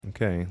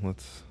Okay,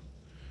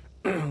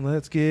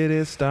 let's get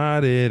it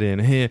started in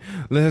here.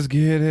 Let's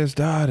get it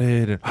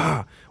started.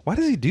 Ha! Why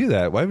does he do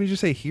that? Why would you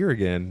just say here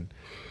again?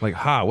 Like,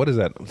 ha, what is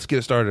that? Let's get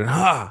it started.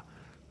 Ha!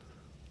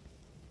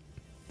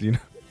 Do you know?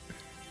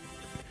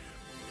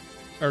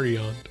 Already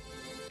on.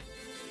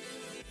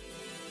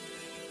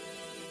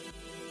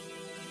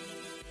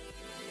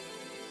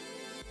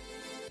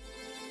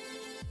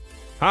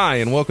 Hi,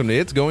 and welcome to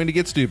It's Going to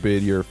Get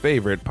Stupid, your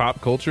favorite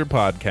pop culture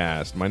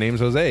podcast. My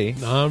name's Jose.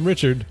 I'm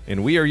Richard.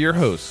 And we are your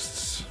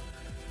hosts.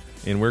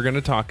 And we're going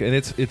to talk, and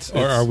it's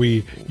Or are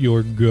we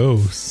your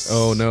ghosts?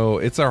 Oh, no.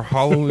 It's our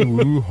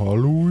Halloween.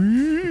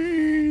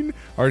 Halloween.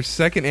 Our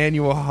second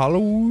annual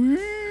Halloween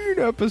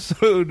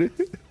episode.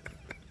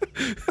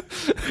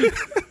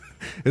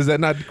 Is that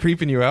not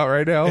creeping you out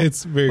right now?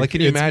 It's very... Like, can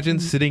you imagine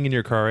sitting in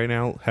your car right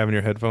now, having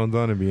your headphones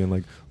on and being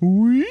like,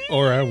 wee?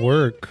 Or at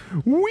work.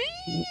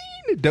 Wee?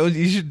 Don't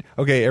you should...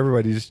 Okay,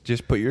 everybody,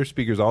 just put your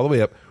speakers all the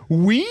way up.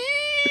 Wee!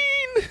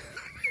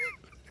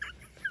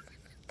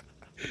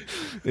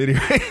 Anyway...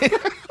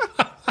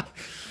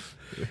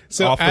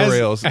 So off the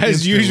rails.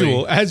 As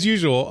usual,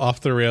 off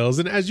the rails.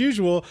 And as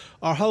usual,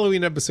 our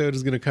Halloween episode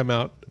is going to come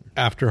out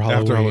after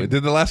Halloween.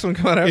 Did the last one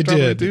come out after It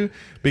Halloween did. too?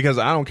 Because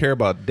I don't care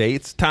about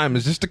dates. Time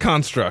is just a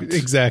construct.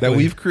 Exactly. That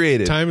we've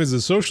created. Time is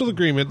a social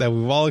agreement that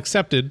we've all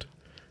accepted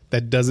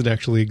that doesn't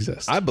actually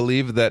exist. I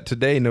believe that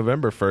today,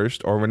 November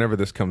 1st, or whenever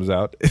this comes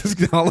out, is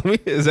Halloween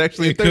is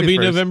actually It could be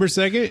 31st. November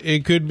 2nd.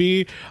 It could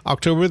be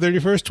October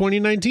 31st,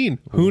 2019.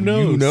 Who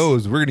knows? Who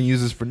knows? We're going to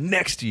use this for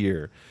next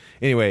year.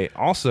 Anyway,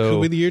 also...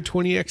 Could be the year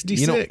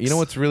 20XD6. You know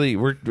what's really...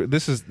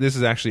 This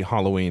is actually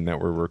Halloween that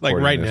we're recording.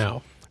 Like right this.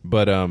 now.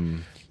 But,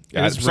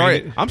 It's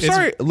sorry. I'm it's-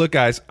 sorry. Look,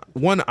 guys.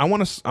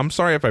 I'm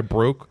sorry if I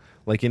broke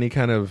like any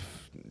kind of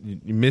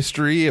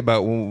mystery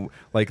about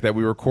like that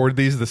we record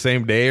these the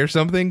same day or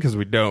something, because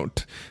we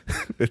don't.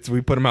 We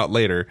put them out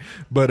later.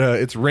 But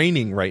it's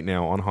raining right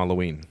now on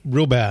Halloween.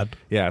 Real bad.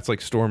 Yeah, it's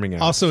like storming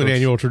out. Also an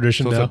annual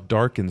tradition so now. it's a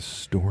dark and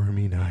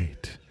stormy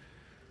night.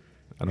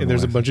 And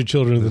there's a bunch of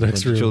children in the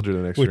next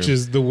room. Which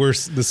is the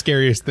worst, the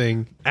scariest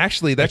thing.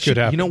 Actually, that could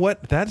happen. You know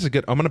what? That's a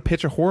good. I'm going to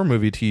pitch a horror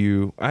movie to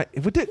you.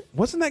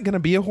 Wasn't that going to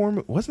be a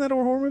horror? Wasn't that a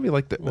horror movie?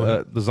 Like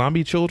the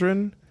zombie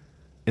children,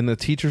 and the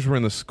teachers were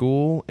in the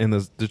school, and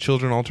the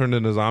children all turned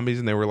into zombies,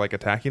 and they were like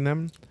attacking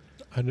them.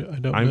 I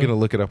don't know. I'm going to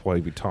look it up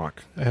while we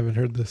talk. I haven't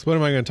heard this. What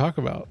am I going to talk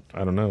about?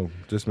 I don't know.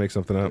 Just make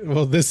something up.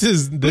 Well, this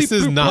is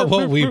not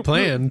what we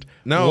planned.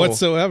 No.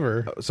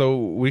 Whatsoever. So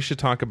we should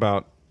talk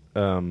about.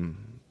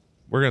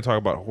 We're going to talk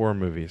about horror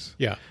movies.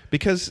 Yeah.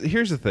 Because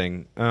here's the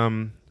thing.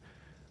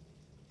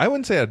 I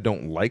wouldn't say I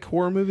don't like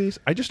horror movies.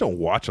 I just don't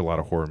watch a lot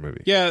of horror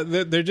movies. Yeah,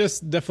 they're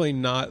just definitely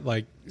not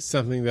like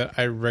something that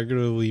I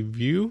regularly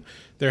view.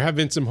 There have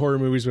been some horror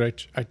movies where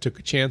I took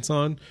a chance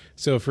on.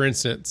 So, for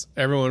instance,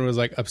 everyone was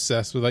like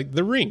obsessed with like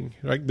The Ring,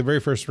 like the very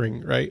first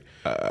Ring, right?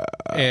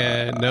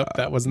 And nope,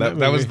 that wasn't that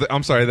movie. That was the,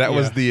 I'm sorry, that Yeah.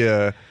 was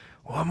the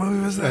what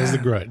movie was that? That was The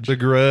Grudge. The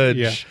Grudge.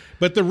 Yeah.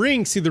 But The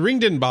Ring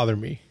didn't bother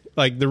me.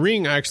 Like The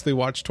Ring, I actually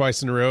watched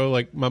twice in a row.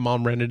 Like my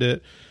mom rented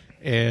it,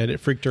 and it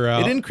freaked her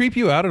out. It didn't creep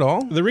you out at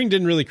all? The Ring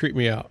didn't really creep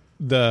me out.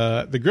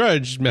 The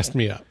Grudge messed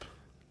me up.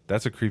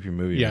 That's a creepy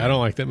movie. Yeah, man. I don't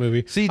like that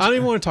movie. See, I don't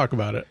even want to talk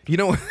about it. You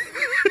know,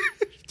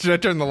 should I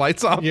turn the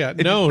lights off? Yeah,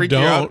 and no, freak you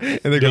out? don't.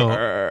 And they Don't. go,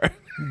 "Arr."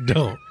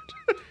 Don't.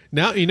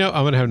 Now I'm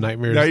gonna have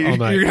nightmares Now all you're night.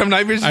 going to have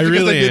nightmares I just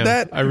because really I did am.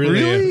 that? I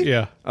really am.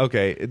 Yeah.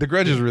 Okay. The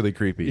Grudge is really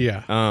creepy.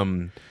 Yeah.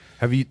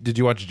 Did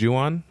you watch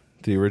Ju-on?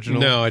 The original?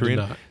 No, I did Korean?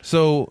 not.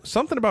 So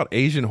something about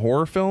Asian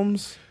horror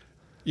films,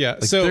 Yeah.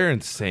 like So they're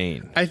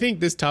insane. I think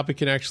this topic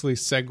can actually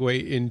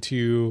segue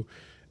into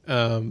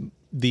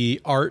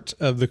the art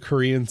of the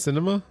Korean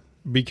cinema,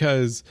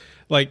 because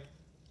like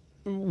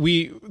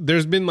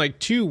there's been like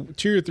two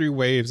or three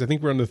waves. I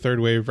think we're on the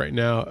third wave right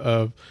now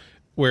of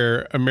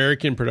where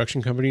American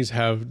production companies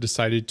have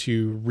decided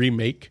to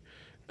remake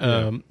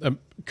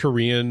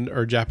Korean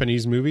or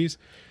Japanese movies.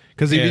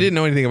 Because if you And- didn't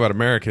know anything about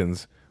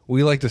Americans,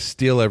 we like to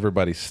steal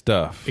everybody's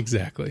stuff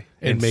Exactly.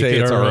 and make say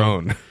it it's our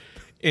own.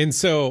 And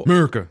so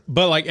America.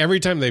 But like every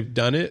time they've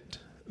done it,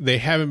 they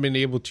haven't been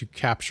able to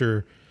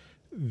capture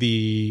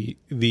the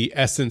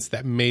essence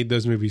that made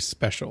those movies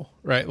special,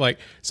 right? Like,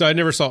 so I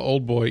never saw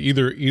Old Boy,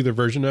 either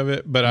version of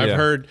it, but I've Yeah.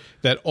 heard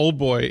that Old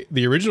Boy,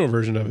 the original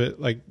version of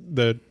it, like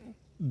the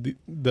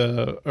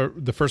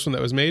first one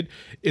that was made,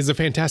 is a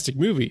fantastic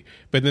movie.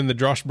 But then the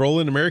Josh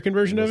Brolin American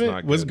version of Was it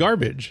not was good.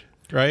 garbage,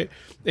 right?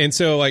 And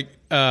so like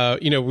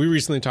we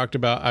recently talked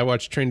about, I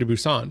watched Train to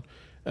Busan.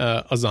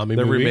 A zombie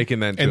They're movie. remaking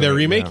that too, and they're yeah.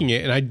 remaking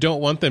it, and I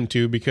don't want them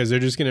to, because they're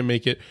just going to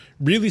make it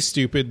really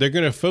stupid. They're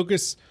going to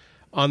focus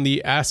on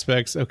the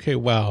aspects. Okay,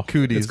 wow,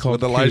 Cooties It's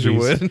called with Elijah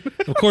Cooties. Wood.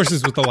 Of course,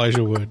 it's with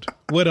Elijah Wood.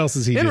 What else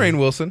is he And doing? Rainn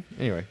Wilson.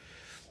 Anyway.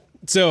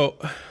 So,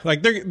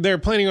 like, they're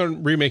planning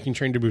on remaking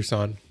Train to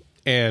Busan,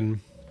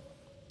 and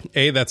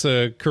that's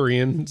a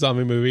Korean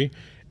zombie movie,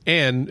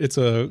 and it's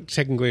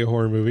technically a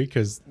horror movie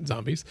because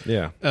zombies.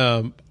 Yeah.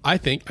 I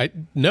think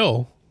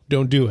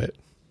don't do it.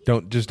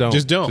 Don't. Just don't.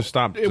 Just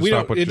stop. We stop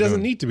don't. what It you're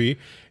doesn't doing. need to be.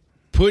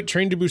 put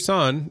Train to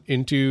Busan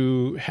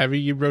into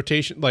heavy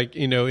rotation, like,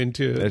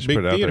 into They should big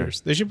put it out there.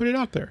 theaters. They should put it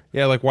out there.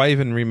 Yeah, like why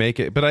even remake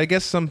it? But I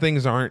guess some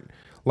things aren't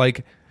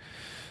like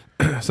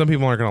some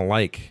people aren't going to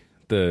like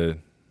the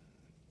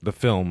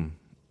film,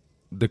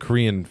 the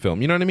Korean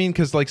film. You know what I mean?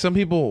 Because like some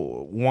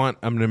people want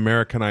an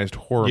Americanized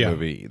horror Yeah.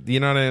 movie. You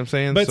know what I'm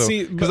saying? But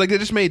because like they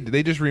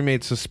just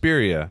remade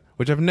Suspiria,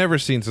 which I've never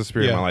seen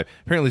Suspiria in Yeah. my life.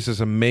 Apparently, it's this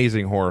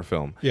amazing horror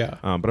film. Yeah.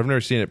 But I've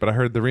never seen it. But I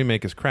heard the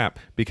remake is crap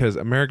because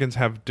Americans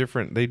have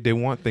different. They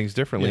want things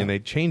differently Yeah. and they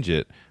change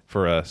it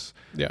for us.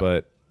 Yeah.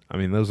 But I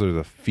mean, those are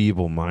the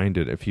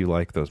feeble-minded. If you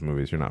like those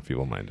movies, you're not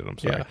feeble-minded. I'm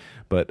sorry. Yeah.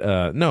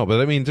 But no. But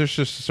I mean, there's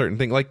just a certain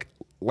thing like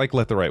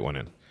Let the Right One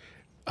In.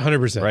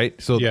 100%.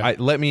 Right, so Yeah.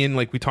 Let Me In,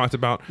 like we talked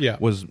about, Yeah.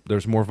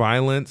 there's more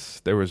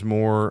violence, there was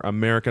more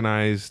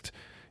Americanized,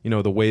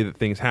 the way that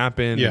things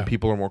happen, Yeah. and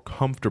people are more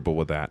comfortable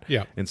with that.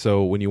 Yeah. And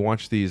so when you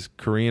watch these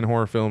Korean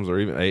horror films or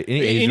even any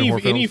Asian horror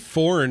films, any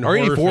foreign or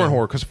any horror foreign film.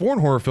 horror, because foreign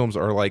horror films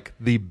are like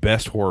the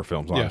best horror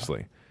films.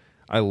 Honestly,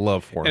 I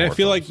love foreign. And I horror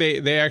feel films.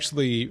 like they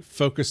actually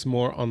focus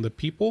more on the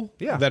people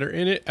Yeah. that are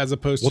in it as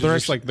opposed Well, to they're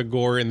just actually- like the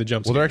gore and the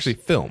jump Well, scares. they're actually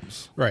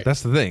films, Right.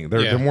 That's the thing.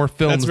 They're Yeah. more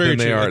films That's very than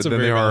they true. are That's a than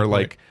very they valid are point.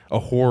 like a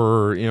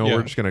horror. Yeah.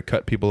 We're just going to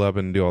cut people up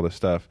and do all this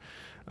stuff,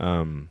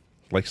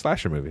 like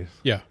slasher movies.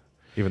 Yeah.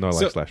 Even though I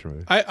So, like slasher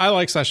movies. I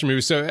like slasher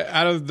movies. So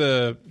out of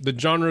the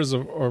genres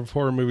of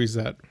horror movies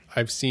that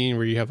I've seen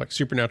where you have like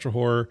supernatural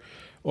horror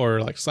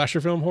or like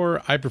slasher film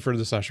horror, I prefer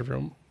the slasher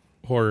film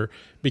horror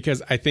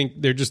because I think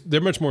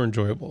they're much more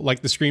enjoyable.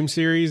 Like the Scream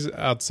series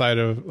outside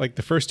of like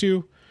the first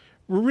two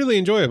were really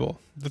enjoyable.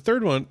 The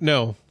third one,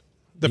 no.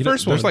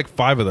 First one, There's like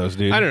 5 of those,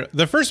 dude. I don't know.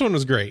 The first one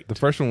was great. The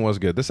first one was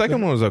good. The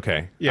second one was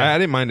okay. Yeah. I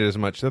didn't mind it as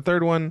much. The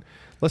third one,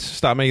 let's just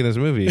stop making this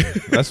movie.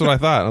 That's what I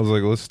thought. I was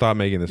like, let's stop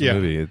making this Yeah.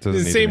 movie. It doesn't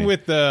The need same to be.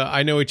 with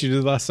I Know What You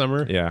Did Last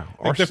Summer. Yeah.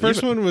 Like the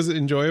first one was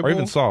enjoyable. Or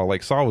even Saw.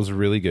 Like Saw was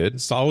really good.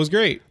 Saw was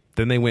great.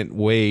 Then they went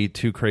way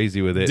too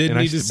crazy with it. Didn't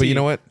need to But see. you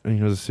know what? You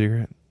know the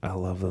secret? I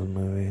love those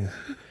movies.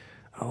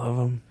 I love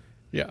them.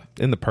 Yeah.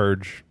 In The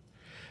Purge.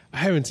 I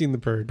haven't seen The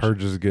Purge.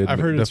 Purge is good. I've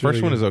heard the it's first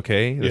really one good. is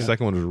okay. The Yeah.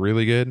 second one is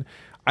really good.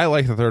 I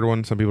like the third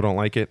one. Some people don't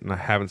like it, and I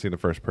haven't seen the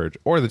first Purge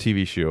or the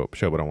TV show,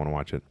 but I want to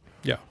watch it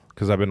Yeah.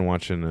 because I've been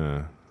watching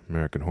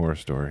American Horror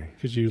Story.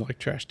 Because you like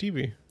trash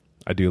TV.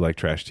 I do like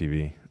trash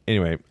TV.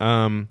 Anyway,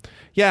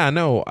 yeah,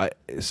 no, I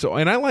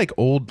like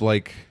old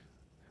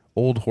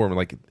horror,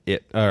 like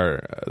it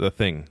or The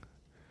Thing.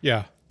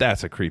 Yeah.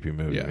 That's a creepy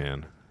movie, Yeah.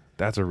 man.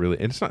 That's a really,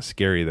 and it's not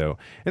scary though.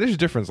 And there's a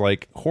difference.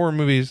 Like horror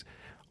movies,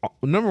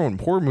 number one,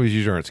 horror movies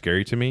usually aren't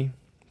scary to me.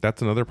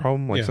 That's another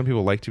problem. Like Yeah. some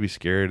people like to be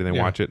scared and they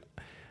Yeah. watch it.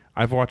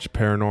 I've watched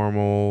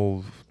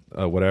Paranormal,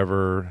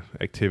 whatever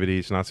Activity.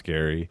 It's not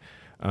scary.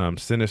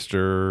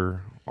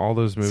 Sinister. All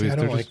those movies. See, I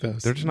don't they're like just,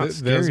 those. They're just not Those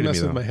scary to me. mess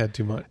with Though. my head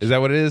too much. Is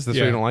that what it is? That's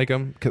why Yeah. you don't like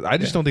them? Because I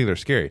just Yeah. don't think they're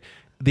scary.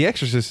 The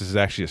Exorcist is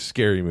actually a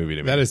scary movie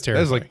to me. That is That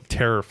is terrifying. like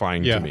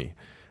terrifying Yeah. to me.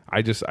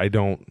 I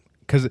don't,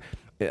 because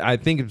I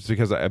think it's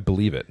because I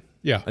believe it.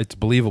 Yeah. It's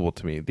believable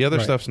to me. The other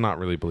Right. stuff's not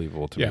really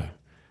believable to Yeah. me.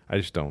 I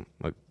just don't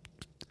like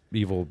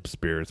evil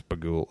spirits,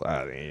 bagul,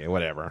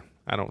 whatever.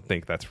 I don't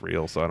think that's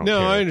real, so I don't No,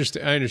 care.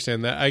 I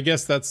understand that. I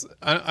guess that's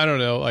I don't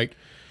know. Like,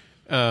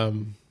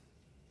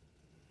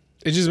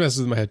 it just messes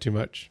with my head too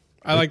much.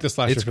 I like the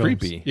slasher It's films.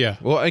 creepy. Yeah.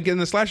 Well, again,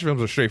 the slasher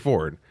films are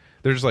straightforward.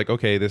 They're just like,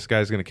 okay, this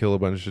guy's going to kill a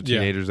bunch of Yeah.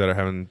 teenagers that are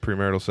having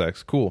premarital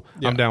sex. Cool.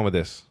 Yeah. I'm down with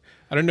this.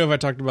 I don't know if I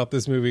talked about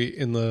this movie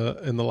in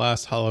the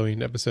last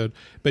Halloween episode,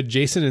 but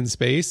Jason in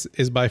Space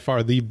is by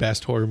far the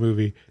best horror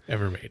movie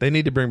ever made. They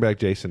need to bring back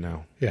Jason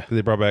now. Yeah.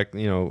 They brought back,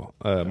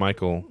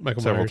 Michael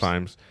several Myers.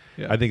 times.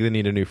 Yeah. I think they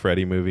need a new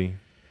Freddy movie.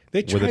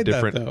 They tried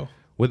that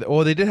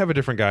though. They did have a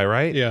different guy,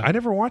 right? Yeah. I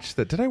never watched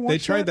that. Did I watch They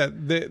tried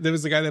that. There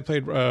was the guy that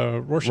played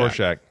Rorschach.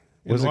 Rorschach.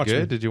 Was it Watchmen.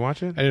 good? Did you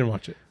watch it? I didn't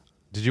watch it.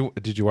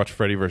 Did you watch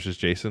Freddy versus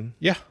Jason?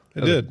 Yeah, I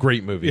That was a did.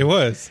 great movie. It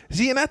was.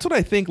 See, and that's what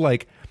I think.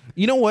 Like,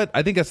 you know what?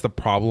 I think that's the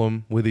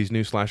problem with these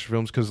new slasher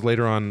films because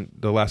later on,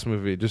 the last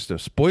movie, just a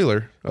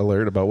spoiler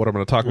alert about what I'm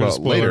going to talk We're gonna about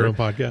spoil later our own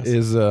podcast.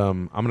 is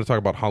I'm going to talk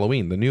about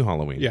Halloween, the new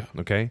Halloween. Yeah.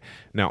 Okay.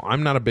 Now,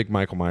 I'm not a big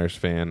Michael Myers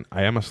fan.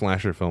 I am a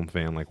slasher film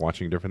fan, like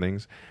watching different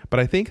things. But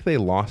I think they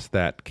lost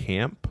that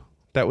camp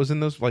that was in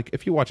those. Like,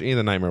 if you watch any of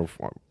the Nightmare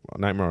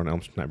on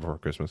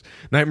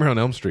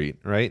Elm Street,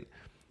 right?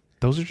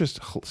 Those are just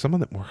some of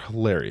them were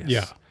hilarious.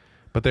 Yeah.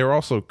 But they were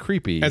also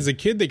creepy. As a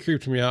kid, they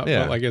creeped me out.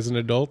 Yeah. But like as an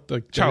adult,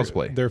 like Child's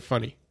Play. They're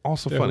funny.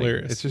 also They're funny.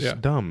 hilarious. It's just Yeah.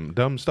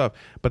 dumb stuff.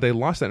 But they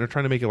lost that and they're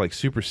trying to make it like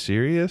super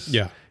serious.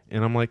 Yeah.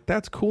 And I'm like,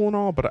 that's cool and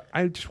all, but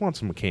I just want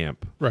some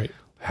camp. Right.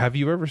 Have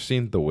you ever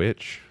seen The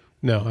Witch?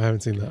 No, I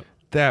haven't seen that.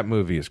 That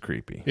movie is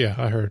creepy. Yeah,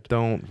 I heard.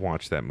 Don't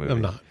watch that movie.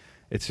 I'm not.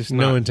 It's just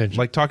No not, intention.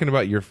 Like talking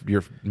about your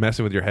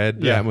messing with your head.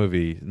 Yeah. That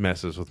movie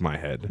messes with my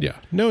head. Yeah,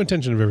 no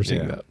intention of ever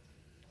seeing Yeah. that.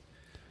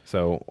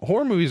 So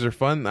horror movies are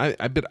fun.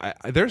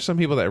 There's some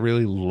people that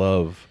really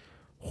love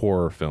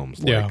horror films.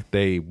 Like Yeah.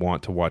 they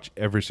want to watch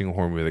every single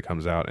horror movie that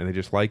comes out and they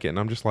just like it. And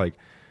I'm just like,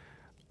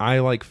 I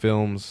like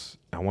films.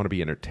 I want to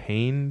be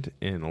entertained,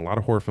 and a lot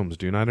of horror films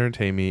do not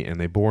entertain me, and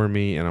they bore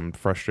me, and I'm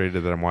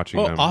frustrated that I'm watching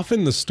Well, them.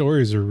 often the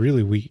stories are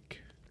really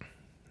weak.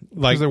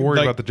 because they're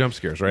worried about the jump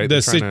scares, right?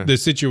 The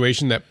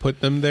situation that put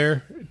them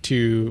there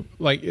to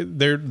like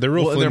they're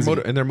real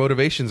flimsy. and their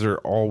motivations are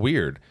all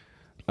weird.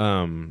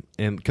 And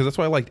because that's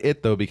why I liked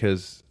it though,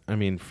 because I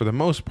mean, for the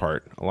most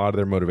part, a lot of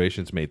their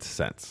motivations made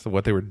sense.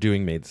 What they were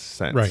doing made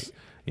sense. Right.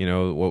 You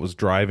know, what was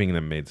driving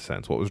them made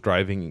sense. What was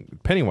driving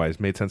Pennywise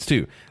made sense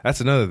too.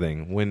 That's another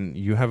thing. When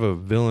you have a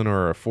villain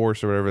or a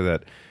force or whatever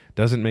that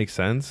doesn't make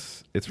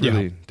sense, it's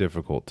really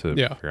difficult to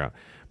figure out.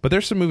 But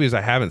there's some movies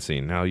I haven't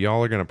seen. Now,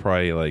 y'all are going to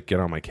probably like get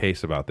on my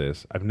case about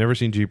this. I've never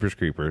seen Jeepers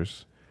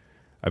Creepers.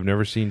 I've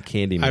never seen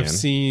Candyman. I've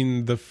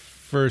seen the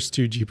first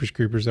 2 Jeepers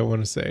Creepers, I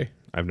want to say.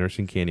 I've never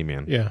seen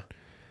Candyman. Yeah.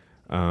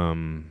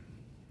 I'm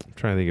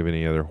trying to think of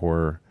any other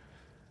horror.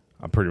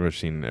 I've pretty much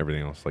seen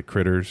everything else, like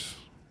Critters.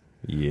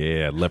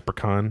 Yeah,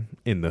 Leprechaun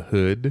in the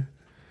Hood.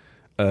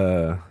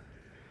 You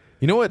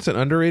know what's an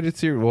underrated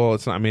series? Well,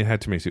 it's not. I mean, it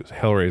had too many series.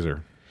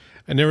 Hellraiser.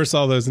 I never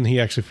saw those, and he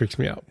actually freaks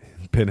me out.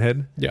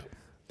 Pinhead. Yeah.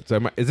 So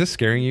is this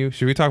scaring you?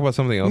 Should we talk about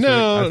something else?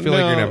 No, I feel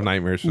like you're gonna have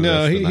nightmares. For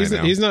no, the rest of the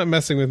night he's not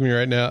messing with me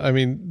right now. I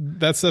mean,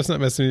 that stuff's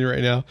not messing with me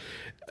right now.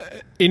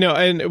 You know,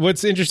 and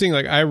what's interesting,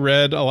 like I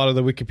read a lot of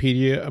the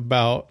Wikipedia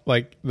about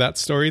like that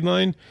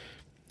storyline,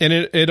 and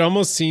it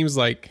almost seems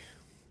like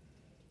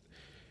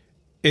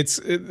it's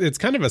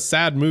kind of a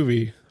sad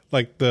movie,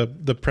 like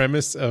the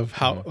premise of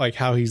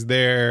how he's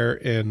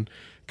there and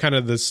kind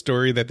of the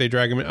story that they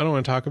drag him in. I don't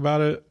want to talk about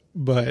it,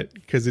 but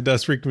because it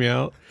does freak me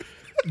out.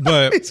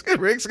 But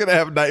Rick's gonna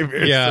have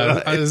nightmares.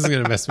 Yeah, this is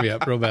gonna mess me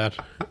up real bad.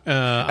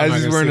 As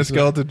he's wearing a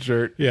skeleton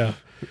shirt. Yeah.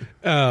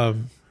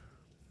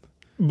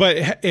 But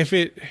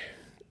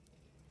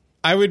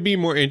I would be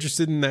more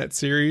interested in that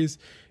series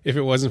if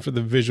it wasn't for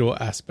the visual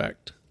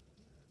aspect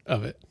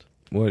of it.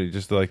 What,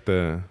 just like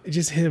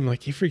just him,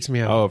 like he freaks me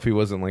out. Oh, if he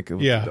wasn't like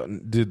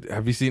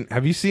have you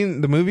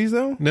seen the movies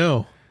though?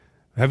 No.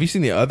 Have you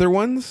seen the other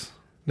ones?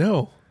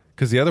 No.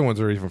 Because the other ones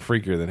are even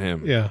freakier than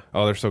him. Yeah.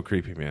 Oh, they're so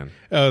creepy, man.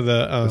 Oh,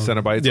 the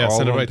Cenobites. Yeah, all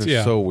Cenobites. of them,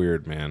 they're so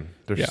weird, man.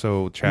 They're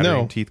so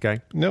chattering teeth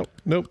guy. Nope.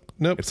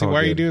 It's See,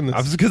 why are you doing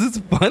this? Because it's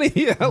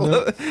funny.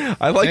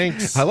 I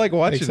like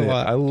watching Thanks it. a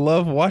lot. I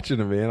love watching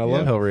it, man. I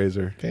love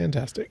Hellraiser.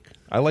 Fantastic.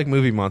 I like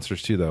movie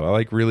monsters too, though. I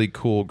like really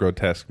cool,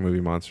 grotesque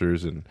movie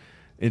monsters and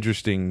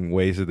interesting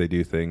ways that they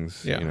do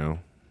things. Yeah. You know.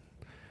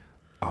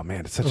 Oh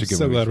man, it's such a good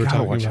so movie. glad we're Gotta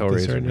talking watch about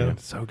this Hellraiser, right man. now.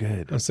 It's so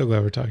good. I'm so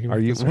glad we're talking about Are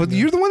you? this. Well,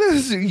 you're the one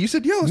that you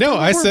said, "Yo." No,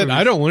 I said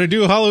I don't want to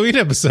do a Halloween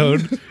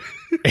episode,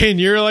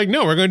 and you're like,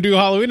 "No, we're going to do a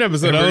Halloween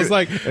episode." I was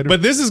like,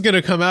 "But this is going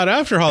to come out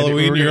after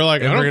Halloween." And you're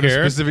like, "I don't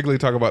care." Specifically,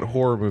 talk about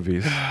horror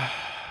movies.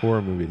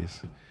 Horror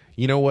movies.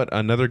 You know what?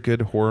 Another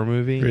good horror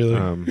movie.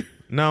 Really?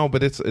 No,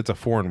 but it's a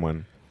foreign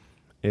one.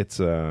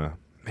 It's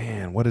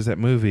man, what is that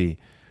movie?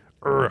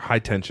 High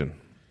Tension.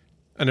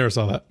 I never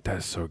saw that.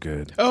 That's so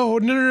good. Oh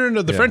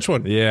no! The French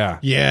one. Yeah.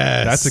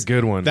 Yes, That's a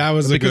good one. That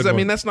was a good one. Because I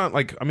mean, that's not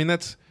like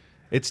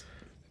it's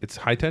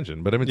high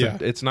tension, but I mean,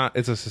 it's not.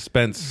 It's a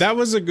suspense. That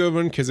was a good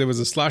one because it was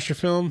a slasher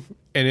film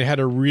and it had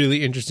a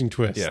really interesting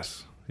twist.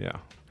 Yes. Yeah.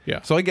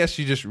 Yeah. So I guess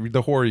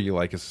the horror you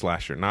like is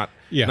slasher, not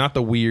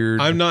the weird.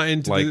 I'm not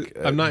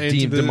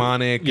into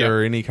demonic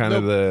or any kind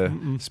of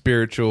the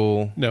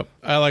spiritual. No,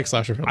 I like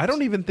slasher films. I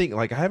don't even think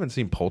I haven't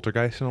seen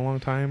Poltergeist in a long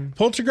time.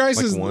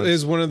 Poltergeist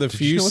is one of the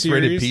few it's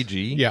series rated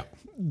PG. Yeah,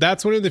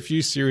 that's one of the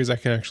few series I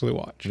can actually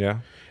watch. Yeah,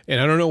 and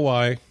I don't know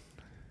why,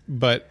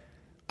 but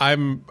I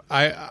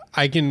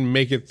can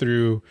make it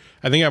through.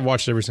 I think I've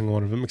watched every single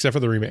one of them except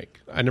for the remake.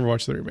 I never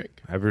watched the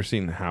remake. Have you ever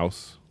seen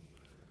House?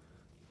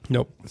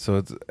 Nope.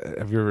 So do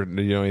you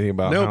know anything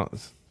about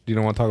House? Do you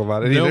don't want to talk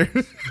about it either?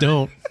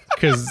 Don't,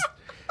 because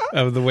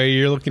of the way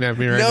you're looking at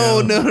me right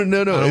now. No.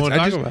 I don't want to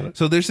talk about it.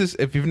 So there's this.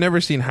 If you've never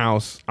seen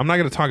House, I'm not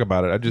going to talk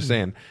about it. I'm just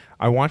saying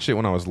I watched it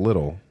when I was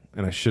little,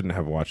 and I shouldn't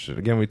have watched it.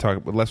 Again, we talk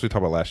about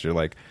last year,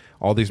 like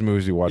all these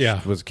movies we watched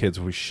as kids,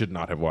 we should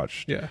not have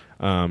watched. Yeah.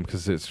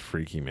 Because it's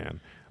freaky, man.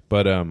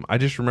 But I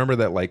just remember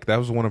that that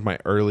was one of my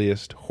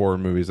earliest horror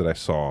movies that I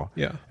saw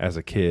as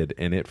a kid,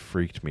 and it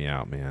freaked me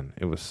out, man.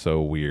 It was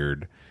so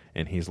weird.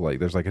 And he's like,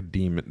 there's like a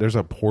demon, there's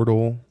a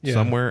portal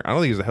somewhere. I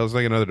don't think it's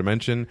like another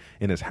dimension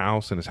in his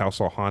house, and his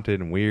house all haunted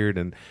and weird,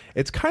 and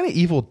it's kind of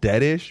Evil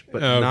Dead-ish,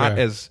 but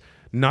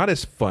not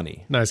as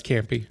funny, not as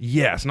campy.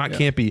 Yeah, it's not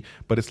campy,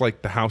 but it's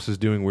like the house is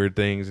doing weird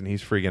things, and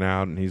he's freaking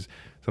out, and he's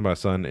talking about his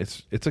son.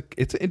 It's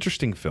an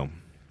interesting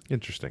film.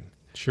 Interesting.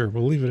 Sure,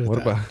 we'll leave it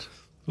at that.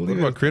 What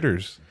about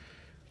Critters?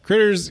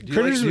 Critters. Do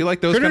you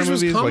like those kind of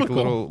movies? Like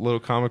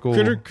little comical.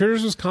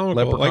 Critters was comical.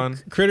 Leprechaun?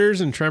 Like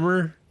Critters and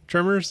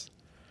Tremors.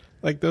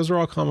 Like those were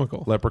all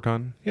comical.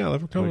 Leprechaun? Yeah,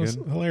 Leprechaun was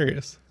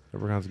hilarious.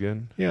 Leprechaun's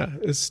good? Yeah,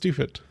 it's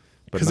stupid.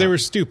 Because they were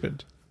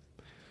stupid.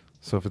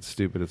 So if it's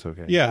stupid, it's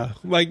okay. Yeah,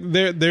 like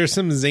there's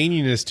some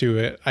zaniness to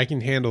it. I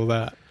can handle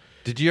that.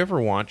 Did you ever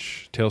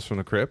watch Tales from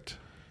the Crypt?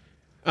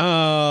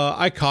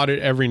 I caught it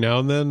every now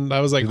and then.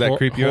 That was like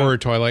horror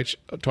Twilight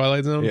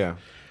Zone. Yeah.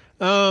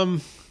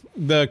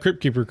 The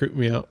Crypt Keeper creeped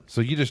me out.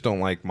 So you just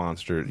don't like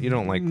monster. You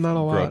don't like Not a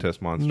lot.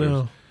 grotesque monsters.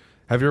 No.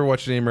 Have you ever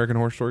watched any American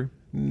Horror Story?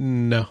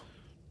 No.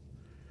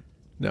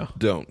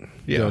 Don't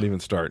even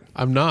start.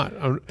 I'm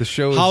not. The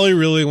show. Holly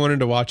really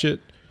wanted to watch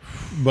it,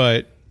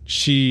 but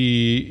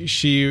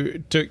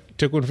she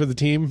took one for the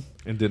team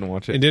And didn't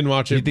watch it. and didn't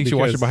watch it. Do you think she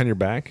watched it because- behind your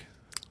back?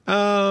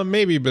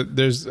 Maybe, but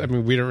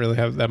we don't really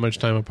have that much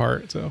time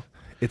apart, so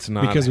It's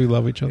not because we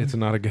love each other. It's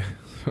not a good.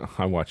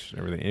 I watched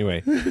everything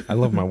anyway. I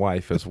love my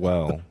wife as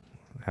well.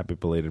 Happy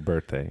belated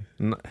birthday!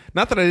 Not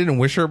that I didn't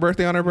wish her a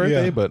birthday on her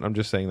birthday, Yeah. but I'm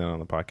just saying that on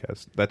the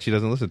podcast that she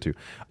doesn't listen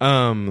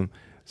to.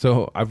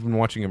 So I've been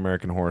watching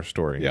American Horror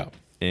Story. Yeah.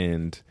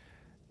 And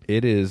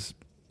it is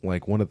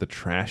like one of the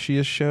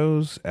trashiest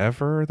shows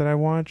ever that I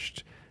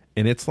watched,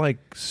 and it's like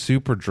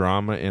super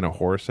drama in a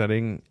horror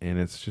setting, and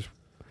it's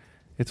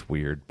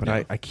weird, but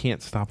Yeah. I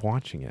can't stop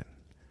watching it.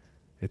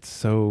 It's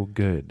so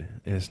good,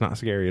 and it's not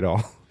scary at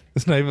all.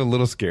 It's not even a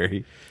little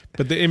scary.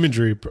 But the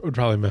imagery would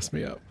probably mess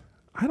me up.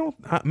 I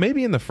don't.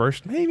 Maybe in the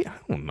first. Maybe I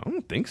don't know. I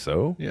don't think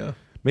so. Yeah.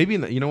 Maybe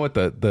in the, you know what,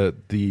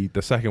 the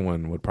second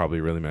one would probably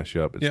really mess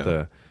you up. It's Yeah.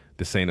 the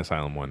Insane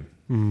Asylum one.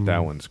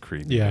 That one's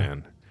creepy, Yeah.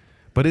 man.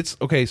 But it's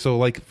okay. So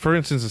like for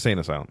instance, Insane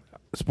Asylum.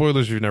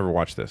 Spoilers if you've never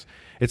watched this.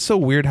 It's so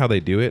weird how they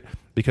do it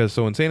because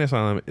so Insane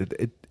Asylum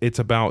it's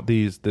about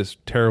this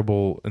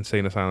terrible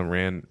insane asylum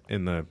ran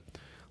in the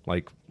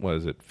like what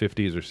is it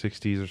 50s or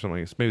 60s or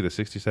something. It's maybe the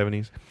 60s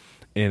 70s,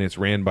 and it's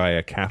ran by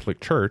a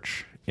Catholic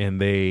church, and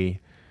they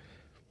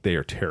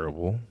are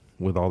terrible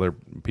with all their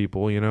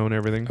people, you know, and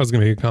everything. I was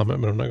going to make a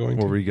comment, but I'm not going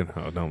What to. were you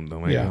gonna? Oh, don't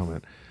make a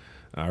comment.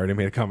 I already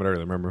made a comment earlier.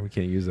 Remember, we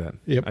can't use that.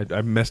 Yep.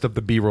 I messed up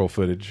the B-roll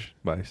footage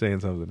by saying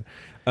something.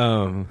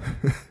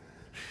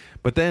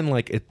 But then,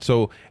 like, it's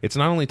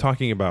not only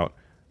talking about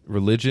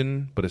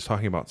religion, but it's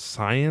talking about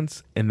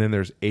science, and then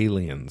there's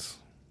aliens.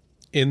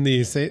 In the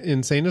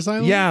insane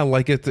asylum? Yeah,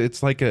 like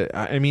it's like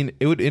I mean,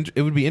 it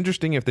would be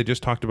interesting if they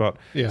just talked about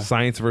Yeah.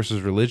 science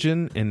versus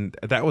religion, and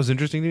that was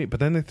interesting to me. But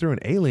then they threw in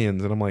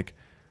aliens, and I'm like,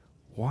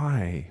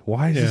 why?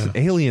 Why is this Yeah. an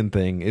alien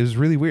thing? It was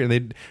really weird. And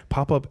they'd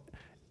pop up.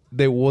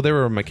 They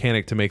were a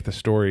mechanic to make the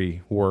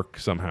story work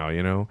somehow,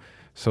 you know.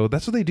 So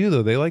that's what they do,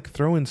 though. They like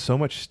throw in so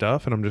much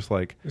stuff, and I'm just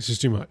like, It's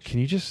just too much. can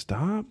you just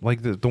stop?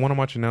 Like the one I'm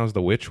watching now is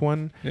the witch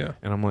one, Yeah.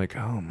 and I'm like,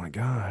 oh my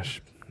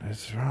gosh.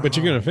 But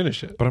you're going to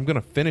finish it. But I'm gonna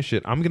finish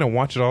it. I'm gonna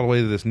watch it all the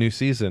way to this new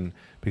season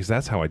because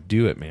that's how I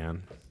do it,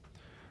 man.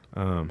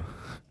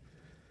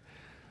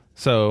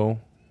 So,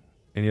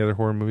 any other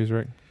horror movies,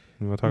 Rick?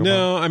 You want to talk about?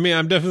 No, I mean,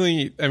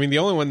 the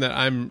only one that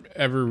I'm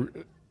ever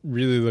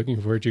really looking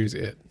forward to is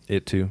It.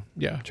 It too.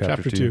 Yeah.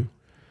 Chapter Chapter 2. 2.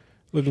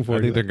 Looking I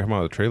forward think to they're that. coming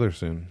out with a trailer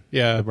soon.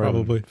 Yeah, They've already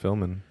been probably.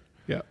 filming.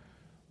 Yeah.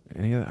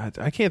 Any other,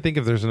 I can't think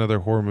if there's another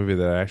horror movie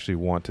that I actually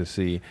want to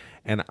see,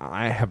 and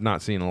I have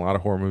not seen a lot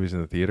of horror movies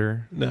in the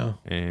theater. No.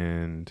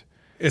 And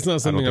It's not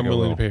something think I'm I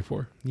willing will. to pay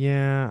for.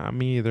 yeah,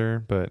 me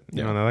either. But you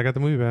Yeah. know, now I got the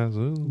movie pass.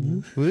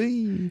 Ooh.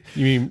 Whee.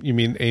 You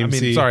mean AMC? I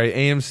mean, sorry,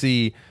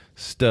 AMC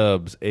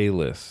Stubbs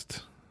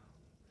A-list,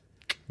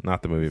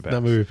 not the movie pass.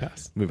 Not Movie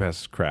Pass. Movie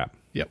pass is crap.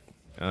 Yep.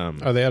 Um,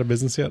 Are they out of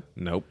business yet?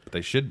 nope,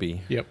 they should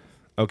be. Yep.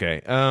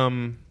 Okay.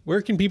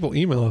 Where can people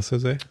email us,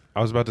 Jose?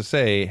 I was about to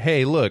say,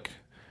 hey, look,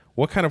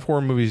 what kind of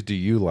horror movies do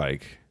you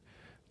like?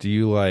 Do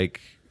you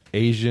like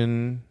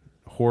Asian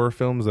horror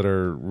films that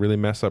are really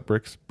mess up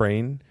Rick's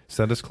brain?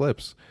 Send us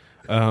clips,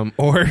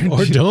 or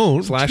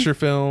don't. slasher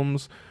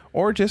films,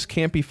 or just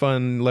campy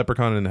fun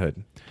Leprechaun in the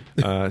Hood.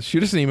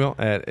 Shoot us an email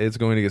at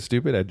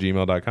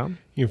itsgoingtogetstupid@gmail.com.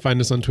 You can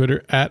find us on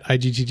Twitter at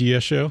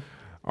IGTTS Show,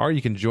 Or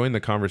you can join the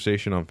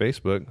conversation on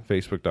Facebook,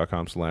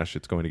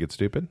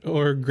 facebook.com/itsgoingtogetstupid.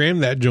 or gram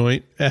that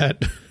joint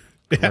at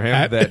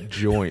Ram that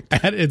joint.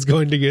 at It's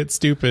Going to Get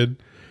Stupid,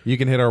 You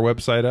can hit our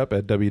website up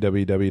at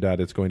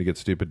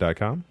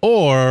www.itsgoingtogetstupid.com.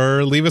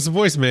 or leave us a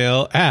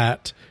voicemail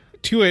at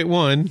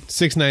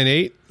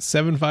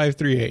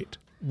 281-698-7538.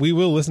 We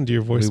will listen to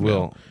your voicemail. We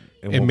will.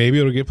 And maybe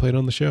it'll get played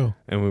on the show,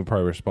 And we'll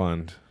probably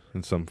respond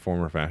in some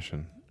form or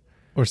fashion,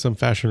 or some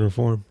fashion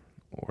reform.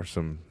 or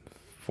some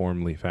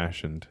formally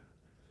fashioned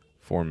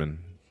foreman.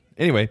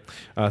 Anyway,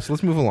 so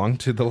let's move along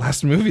to the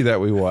last movie that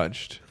we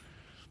watched.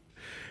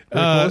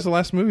 Rick, what was the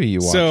last movie you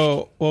watched?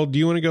 So, well, do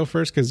you want to go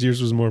first? Because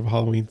yours was more of a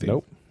Halloween thing.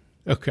 Nope.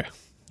 Okay.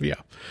 Yeah.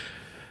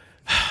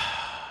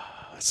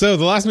 So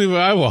the last movie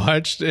I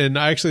watched, and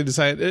I actually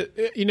decided,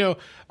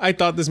 I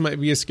thought this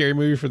might be a scary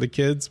movie for the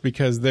kids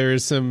because there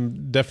is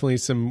definitely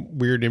some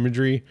weird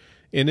imagery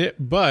in it.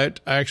 But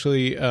I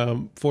actually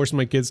forced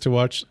my kids to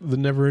watch The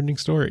Neverending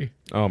Story.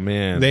 Oh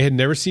man, They had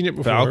never seen it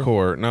before.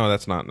 Falcor. No,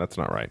 that's not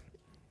right.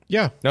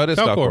 Yeah. No, it is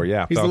Falcor.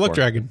 Yeah, He's the Falcor. luck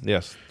dragon.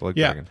 Yes, the luck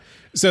Yeah. dragon.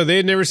 So they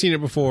had never seen it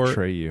before.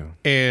 Betray you.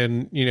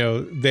 And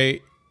my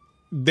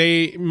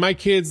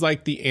kids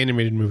like the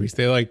animated movies.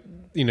 They like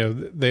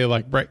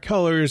bright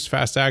colors,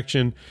 fast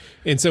action.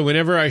 And so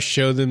whenever I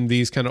show them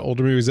these kind of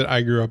older movies that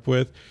I grew up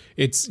with,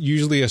 it's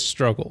usually a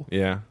struggle.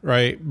 Yeah.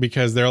 Right?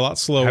 Because they're a lot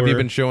slower. Have you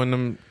been showing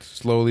them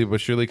slowly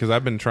but surely? Because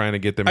I've been trying to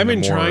get them. I've been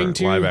into more trying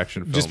to live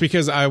action films. just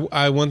because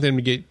I want them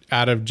to get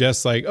out of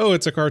just like, oh,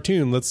 it's a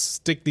cartoon. Let's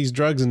stick these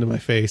drugs into my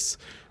face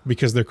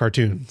because they're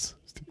cartoons.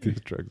 These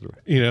drugs away.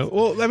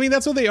 Well, I mean,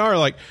 that's what they are.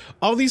 Like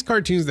all these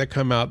cartoons that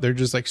come out, they're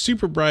just like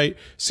super bright,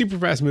 super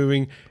fast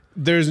moving.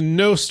 There's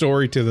no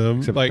story to them.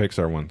 Except like the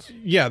Pixar ones.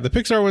 Yeah, the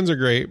Pixar ones are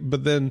great,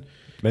 but then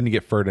Then you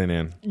get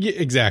Ferdinand. yeah,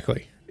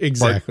 exactly.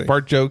 Exactly.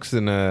 Fart jokes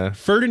and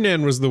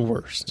Ferdinand was the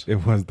worst.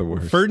 it was the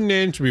worst.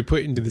 Ferdinand should be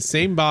put into the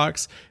same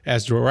box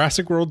as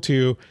Jurassic World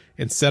 2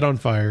 and set on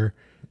fire.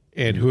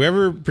 And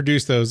whoever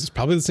produced those is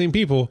probably the same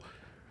people.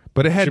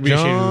 But it had should be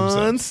ashamed of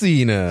John themselves.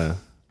 Cena.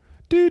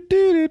 Do, do,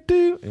 do,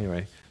 do.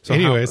 Anyway. So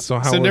Anyways,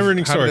 how so was-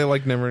 Neverending how Story. did they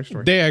like Neverending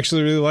Story? They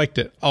actually really liked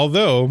it.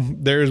 Although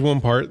there is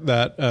one part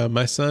that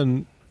my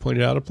son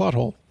pointed out a plot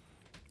hole.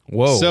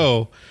 Whoa.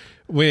 So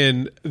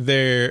when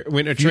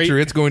Atreyu, Future,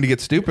 it's going to get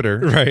stupider.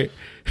 right,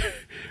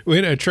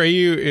 when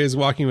Atreyu is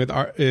walking with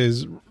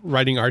is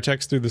riding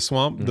Artax through the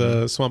swamp,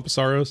 the swamp of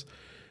sorrows,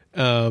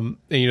 and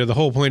the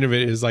whole point of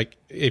it is like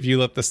if you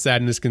let the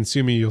sadness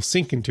consume you, you'll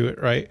sink into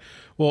it, right?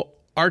 Well,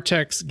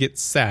 Artax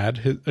gets sad,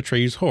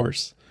 Atreyu's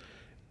horse,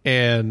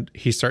 and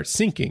he starts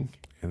sinking.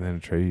 And then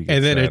Atreyu gets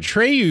And then sad.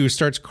 Atreyu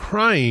starts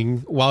crying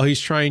while he's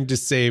trying to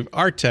save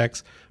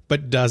Artax,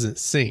 but doesn't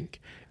sink.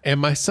 And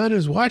my son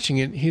is watching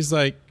it. And he's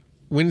like,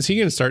 when is he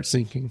going to start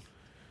sinking?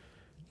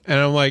 And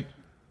I'm like,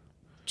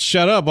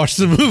 shut up, watch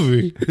the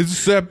movie. It's a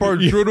sad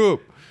part. Shut up.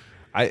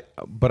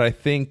 But I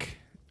think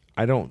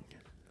I don't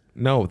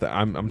know.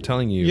 I'm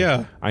telling you.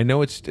 Yeah. I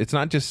know it's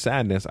not just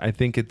sadness. I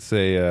think it's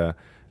a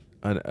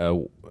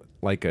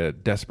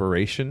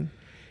desperation.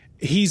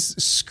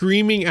 He's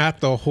screaming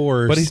at the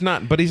horse. But he's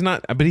not. But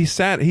he's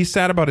sad. He's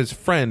sad about his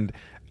friend.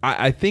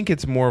 I think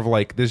it's more of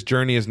like this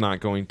journey is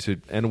not going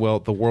to end well.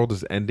 The world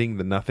is ending.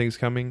 The nothing's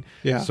coming.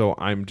 Yeah. So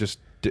I'm just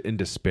in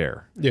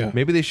despair. Yeah.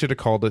 Maybe they should have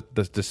called it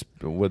the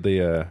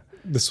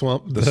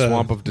swamp. the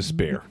swamp of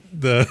despair.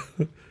 I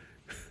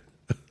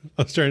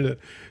was trying to.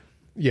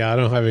 Yeah, I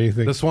don't have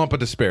anything. The swamp of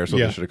despair. So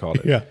yeah. they should have called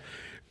it. Yeah.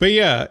 But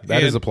yeah,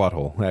 That is a plot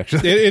hole.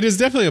 Actually. it is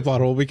definitely a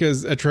plot hole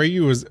because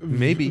Atreyu was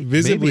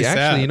visibly sad.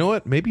 Actually, you know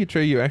what? Maybe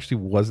Atreyu actually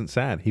wasn't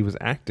sad. He was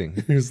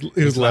acting. He was So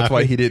laughing. that's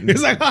why he didn't. He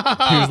was like,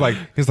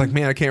 he was like,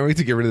 man, I can't wait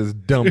to get rid of this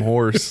dumb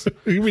horse.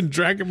 you've been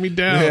dragging me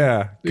down.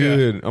 Yeah,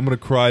 good. I'm gonna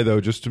cry though,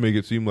 just to make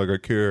it seem like I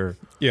care.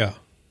 Yeah.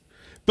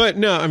 But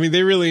no, I mean,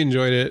 they really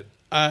enjoyed it.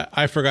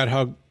 I forgot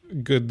how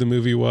good the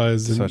movie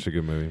was. And, Such a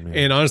good movie, man.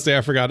 and honestly,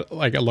 I forgot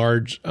like a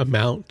large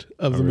amount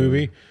of the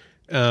movie.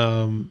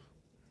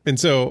 And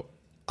so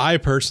I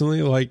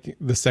personally like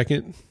the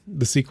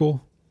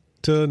sequel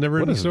to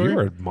Neverending Story.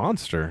 You're a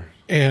monster.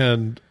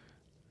 And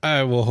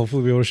I will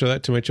hopefully be able to show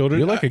that to my children.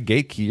 You're like a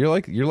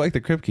gatekeeper. You're like the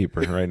crypt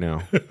keeper right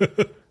now.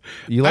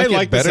 You like I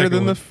like it the better second than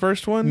one. the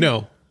first one?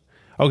 No.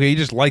 Okay, you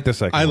just like the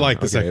second I one. like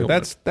the Okay, second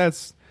one.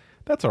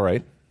 That's all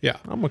right. Yeah.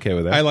 I'm okay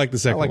with that. I like the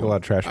second I like one. a lot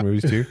of trash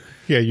movies too.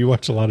 Yeah, you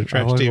watch a lot of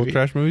trash I like TV.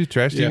 trash movies,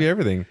 trash TV, Yeah.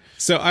 everything.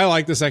 So I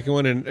like the second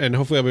one, and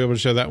hopefully I'll be able to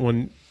show that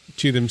one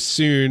to them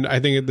soon. I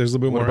think there's a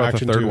little bit What more about the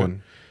action third to one?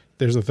 it.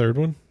 There's a third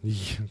one?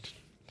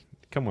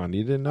 Come on,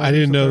 you didn't know? I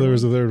didn't know there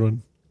was a third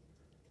one.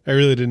 I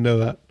really didn't know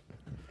that.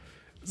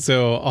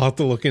 So I'll have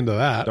to look into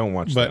that. Don't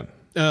watch but,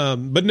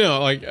 but no,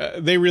 like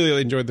they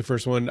really enjoyed the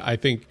first one. I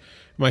think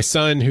my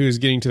son, who's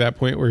getting to that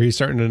point where he's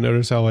starting to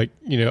notice how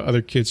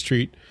other kids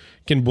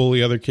can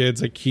bully other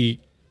kids. Like he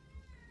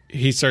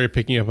started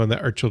picking up on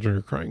that. Our children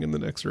are crying in the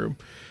next room.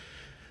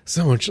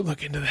 Someone should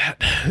look into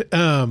that.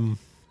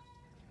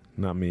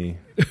 Not me.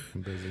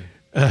 I'm busy.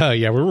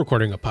 Yeah, we're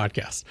recording a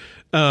podcast.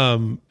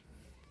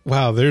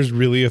 Wow, there's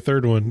really a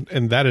third one,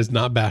 and that is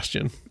not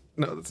Bastion.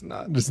 No, that's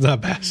not. It's not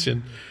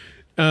Bastion.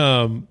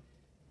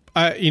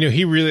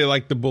 He really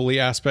liked the bully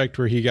aspect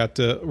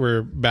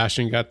where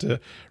Bastion got to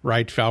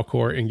ride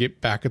Falcor and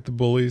get back at the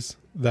bullies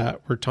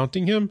that were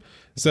taunting him.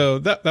 So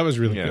that was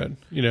really good.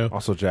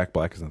 Also, Jack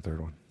Black is in the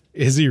third one.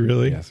 Is he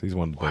really? Yes, he's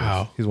one of the bullies.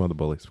 Wow. He's one of the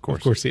bullies, of course.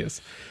 Of course he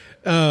is.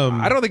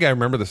 I don't think I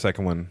remember the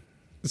second one.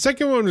 The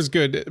second one was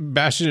good.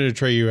 Bastion and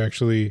Atreyu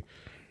actually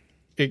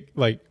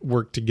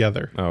worked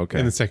together. Oh, okay.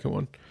 In the second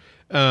one.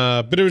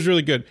 But it was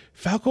really good.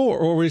 Falcor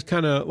always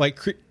kind of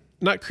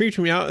not creeped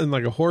me out in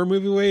like a horror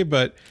movie way,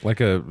 but Like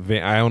a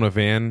van, I own a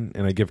van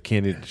and I give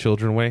candy to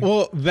children away.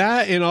 well,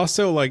 that and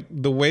also like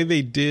the way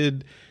they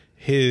did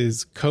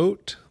his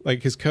coat,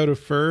 like his coat of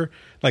fur,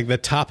 like the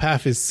top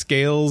half is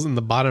scales and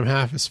the bottom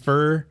half is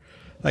fur.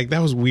 Like that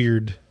was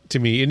weird to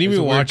me. And It's even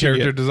a weird watching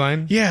character it,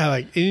 design. yeah,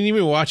 like and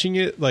even watching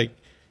it, like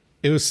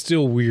it was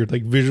still weird,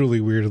 like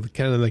visually weird. It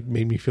kind of like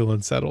made me feel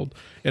unsettled.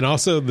 And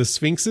also the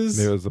sphinxes,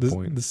 That was the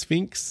point. The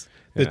Sphinx,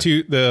 Yeah.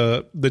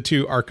 the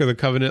two Ark of the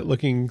Covenant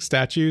looking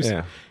statues.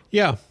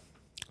 Yeah.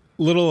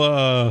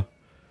 Little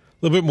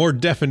bit more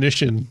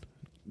definition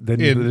Then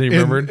you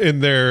remembered? in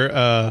their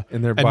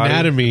In their body?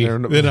 anatomy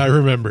In their- than I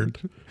remembered.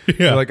 Yeah,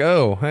 You're like,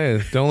 oh,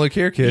 hey, don't look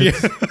here,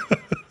 kids.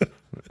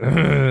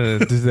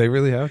 Did they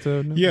really have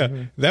to? No. yeah,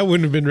 that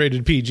wouldn't have been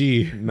rated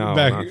PG. No.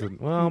 back, Not to,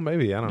 well,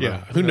 maybe. I don't know.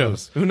 Yeah, who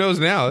knows? Who knows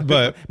now?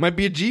 But- might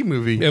be a G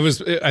movie. it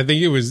was. I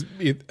think it was.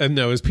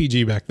 No, it was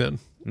PG back then.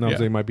 No, I'm yeah.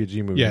 saying it might be a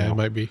G movie. Yeah, now. it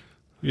might be.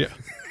 Yeah.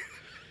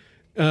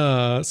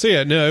 So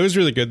yeah, no, it was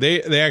really good.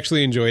 They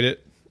actually enjoyed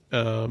it,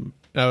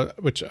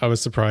 which I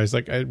was surprised.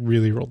 Like I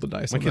really rolled the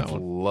dice My on that kids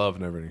one. love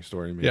Neverending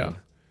Story, man. Yeah.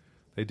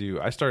 They do.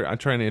 I'm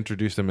trying to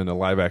introduce them into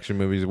live action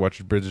movies.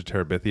 Watch Bridge of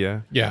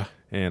Terabithia. Yeah.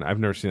 And I've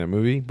never seen that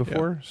movie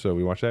before, so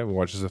we watched that. We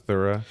watched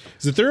Zathura.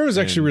 Zathura was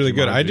actually really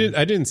good. I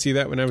Jumanji. didn't see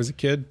that when I was a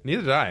kid.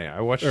 Neither did I. I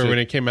watched Or it when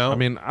it came out? I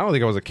mean, I don't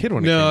think I was a kid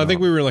when it came out. No, I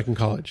think we were like in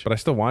college. But I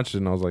still watched it,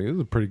 and I was like, "This is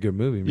a pretty good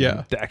movie." Man.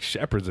 Yeah. Dax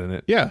Shepard's in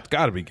it. Yeah. It's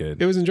got to be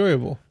good. It was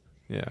enjoyable,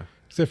 Yeah,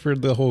 except for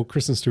the whole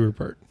Kristen Stewart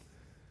part.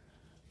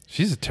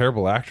 she's a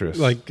terrible actress.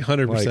 Like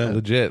 100%. Like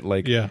legit.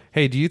 Like, Yeah.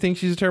 hey, do you think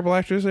she's a terrible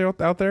actress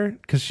out there?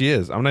 Because she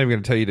is. I'm not even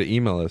going to tell you to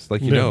email us.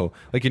 Like, you No. know,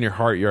 like in your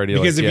heart, you're already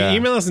Because like, if yeah. you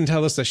email us and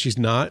tell us that she's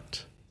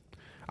not,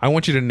 I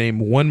want you to name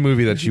one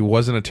movie that she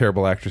wasn't a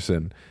terrible actress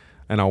in,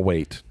 and I'll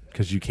wait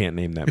because you can't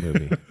name that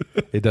movie.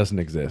 It doesn't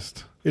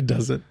exist. it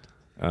doesn't.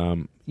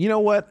 You know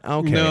what?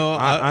 Okay, No,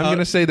 I'm going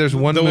to say there's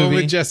one the movie. one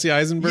with Jesse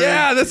Eisenberg.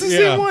 Yeah, that's the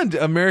same one.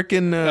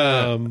 American.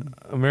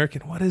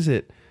 American. What is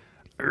it?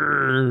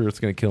 It's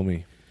going to kill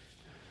me.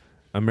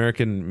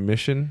 American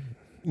Mission.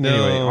 No.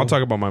 Anyway, I'll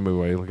talk about my movie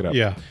while you look it up.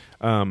 Yeah.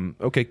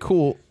 Okay,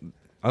 cool.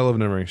 I love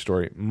Neverending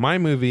Story. My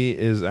movie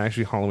is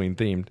actually Halloween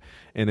themed,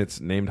 and it's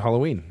named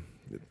Halloween.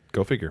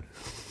 Go figure.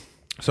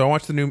 So I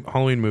watched the new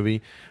Halloween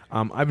movie.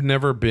 I've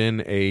never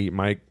been a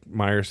Mike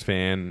Myers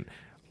fan.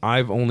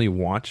 I've only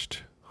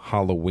watched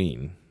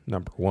Halloween,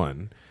 number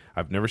 1.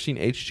 I've never seen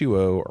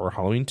H2O or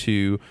Halloween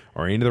 2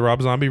 or any of the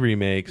Rob Zombie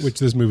remakes. Which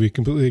this movie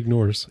completely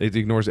ignores. It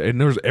ignores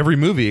every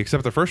movie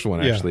except the first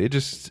one, Yeah. actually.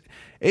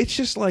 It's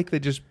just like they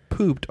just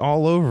pooped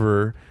all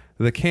over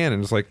the canon.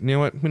 It's like, you know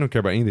what? We don't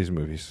care about any of these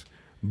movies.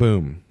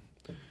 Boom.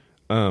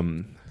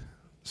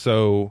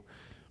 So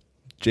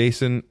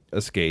Jason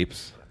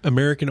escapes.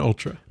 American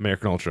Ultra.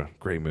 American Ultra,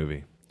 great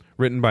movie.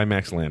 Written by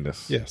Max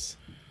Landis. Yes.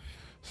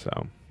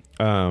 So,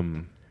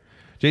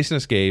 Jason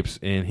escapes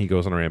and he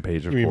goes on a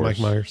rampage. Of You mean course,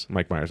 Mike Myers?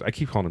 Mike Myers. I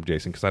keep calling him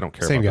Jason because I don't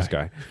care Same about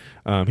this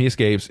guy. He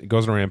escapes,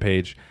 goes on a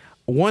rampage.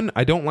 One,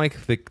 I don't like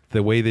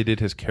the way they did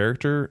his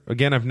character.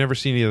 Again, I've never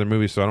seen any other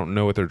movies, so I don't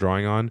know what they're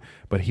drawing on.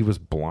 But he was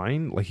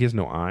blind, like he has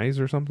no eyes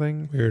or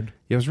something. Weird.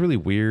 Yeah, it was really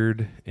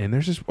weird. And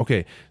there's just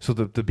so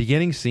the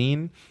beginning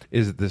scene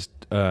is this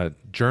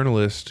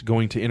journalist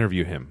going to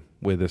interview him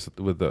with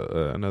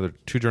another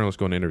 2 journalists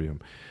going to interview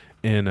him,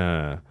 and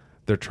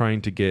they're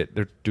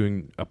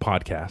doing a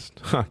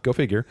podcast. Go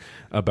figure,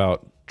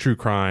 about true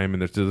crime,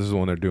 and this is the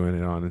one they're doing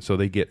it on, and so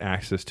they get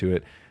access to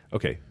it.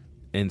 Okay.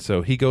 And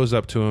so he goes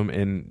up to him,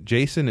 and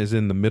Jason is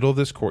in the middle of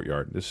this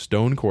courtyard, this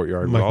stone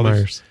courtyard. Mike with all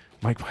Myers.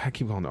 I want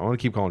to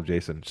keep calling him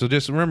Jason. So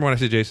just remember when I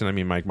say Jason, I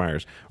mean Mike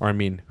Myers, or I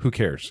mean who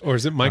cares? Or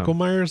is it Michael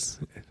Myers?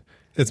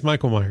 It's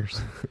Michael Myers.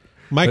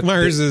 Mike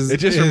Myers is. It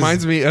just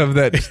reminds me of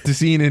the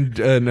scene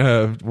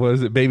in what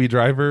is it, Baby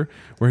Driver,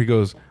 where he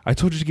goes, "I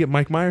told you to get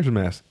Mike Myers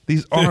masks.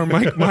 These are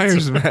Mike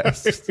Myers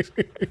masks."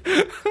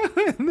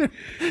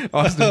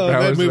 Austin that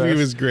Powers movie mask.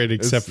 was great,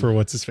 except for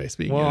what's his face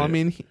being. Well, in I it.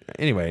 mean,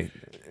 anyway,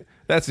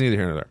 that's neither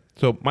here nor there.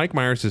 So Mike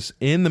Myers is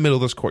in the middle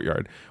of this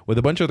courtyard with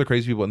a bunch of other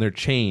crazy people, and they're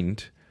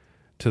chained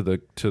to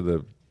the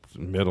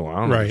middle. I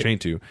don't know what Right. they're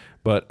chained to,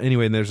 but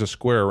anyway, and there's a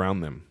square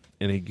around them,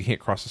 and you can't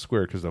cross the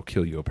square because they'll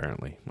kill you.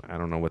 Apparently, I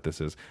don't know what this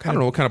is. I don't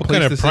know what kind of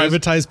place this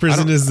privatized is.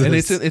 prison is And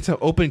this? it's an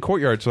open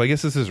courtyard, so I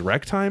guess this is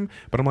rec time.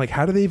 But I'm like,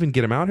 how do they even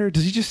get him out here?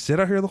 Does he just sit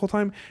out here the whole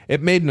time?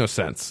 It made no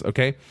sense.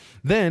 Okay,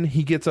 then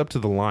he gets up to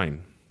the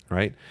line,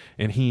 right,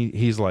 and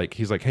he's like,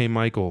 hey,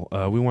 Michael,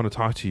 we want to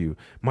talk to you,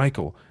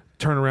 Michael.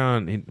 Turn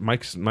around. And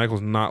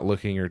Michael's not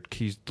looking, or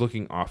he's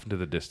looking off into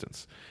the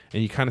distance,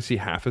 and you kind of see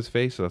half his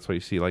face. So that's why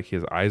you see like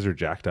his eyes are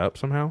jacked up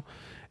somehow.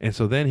 And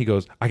so then he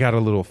goes, I had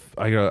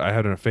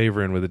a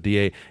favor in with the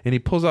DA, and he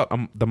pulls out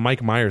the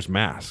Mike Myers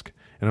mask,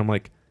 and I'm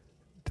like,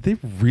 did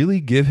they really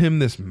give him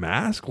this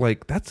mask?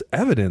 Like that's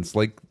evidence.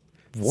 Like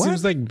what?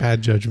 Seems like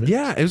bad judgment.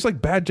 Yeah, it was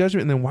like bad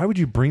judgment. And then why would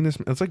you bring this?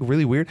 It's like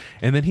really weird.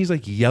 And then he's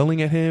like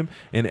yelling at him,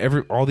 and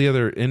all the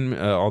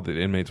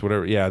inmates,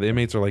 whatever. Yeah, the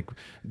inmates are like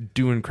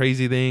doing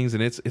crazy things,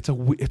 and it's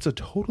a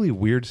totally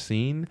weird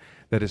scene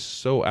that is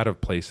so out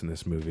of place in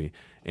this movie,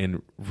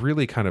 and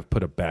really kind of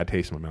put a bad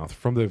taste in my mouth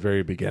from the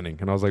very beginning.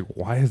 And I was like,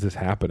 why is this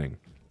happening?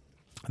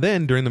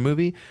 Then during the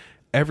movie,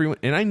 everyone,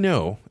 and I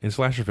know in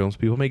slasher films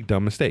people make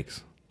dumb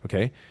mistakes.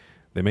 Okay,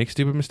 they make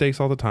stupid mistakes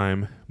all the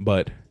time,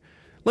 but.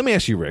 Let me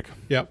ask you, Rick.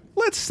 Yep.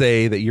 Let's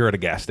say that you're at a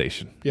gas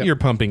station. Yep. You're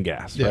pumping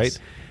gas, Yes. right?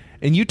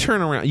 And you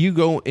turn around. You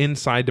go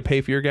inside to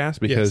pay for your gas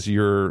because Yes.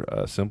 you're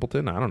a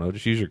simpleton. I don't know.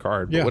 Just use your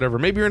card. But Yeah. whatever.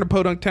 Maybe you're in a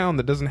podunk town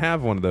that doesn't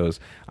have one of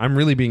those. I'm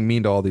really being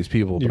mean to all these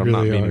people, but You I'm not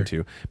really meaning are.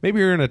 to. Maybe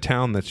you're in a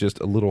town that's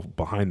just a little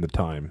behind the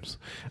times.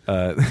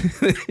 And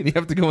you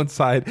have to go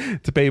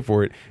inside to pay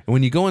for it. And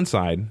when you go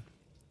inside,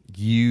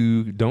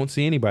 you don't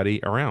see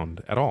anybody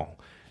around at all.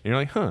 And you're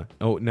like, huh.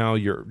 Oh, now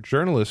your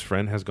journalist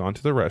friend has gone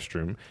to the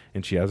restroom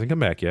and she hasn't come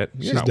back yet.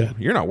 She's dead.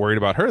 You're not worried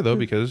about her, though,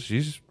 because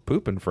she's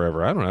pooping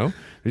forever. I don't know.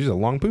 She's a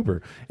long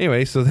pooper.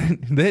 Anyway, so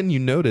then you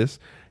notice,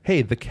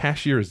 hey, the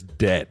cashier is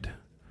dead.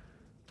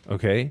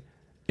 Okay?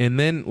 And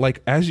then,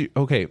 like,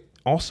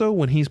 also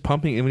when he's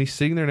pumping and when he's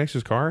sitting there next to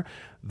his car,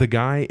 the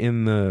guy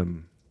in the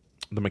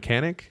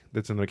mechanic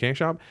that's in the mechanic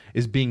shop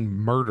is being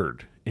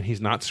murdered. And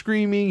he's not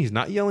screaming, he's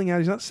not yelling out,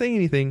 he's not saying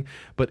anything,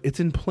 but it's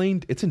in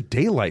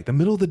daylight, the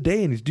middle of the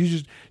day, and he's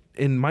just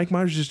and Mike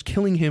Myers is just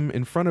killing him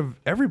in front of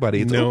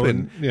everybody. It's No open.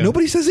 one- yeah.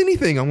 Nobody says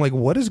anything. I'm like,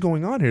 what is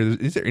going on here?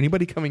 Is there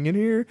anybody coming in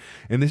here?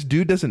 And this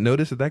dude doesn't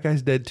notice that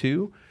guy's dead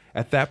too.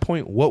 At that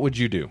point, what would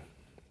you do?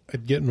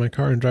 I'd get in my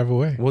car and drive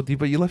away. Well,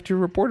 but you left your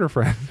reporter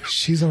friend.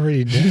 She's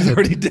already dead. He's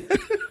already dead.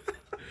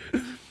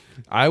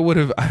 I would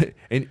have,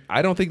 and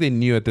I don't think they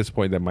knew at this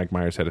point that Mike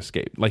Myers had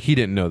escaped. Like, he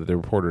didn't know that the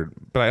reporter,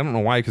 but I don't know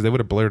why, because they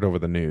would have blared over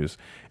the news.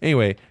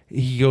 Anyway,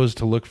 he goes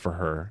to look for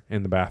her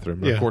in the bathroom.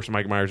 And Yeah. Of course,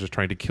 Mike Myers is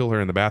trying to kill her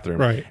in the bathroom.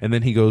 Right. And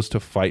then he goes to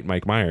fight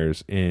Mike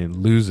Myers and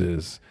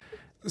loses.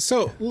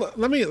 So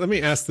let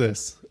me ask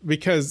this,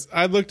 because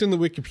I looked in the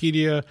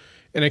Wikipedia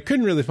and I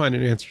couldn't really find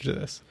an answer to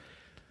this.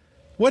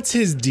 What's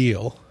his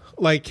deal?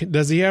 Like,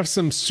 does he have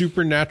some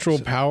supernatural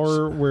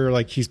power where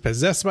like he's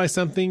possessed by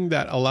something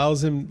that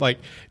allows him, like,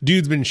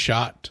 dude's been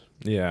shot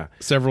Yeah.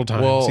 several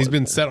times. He's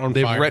been set on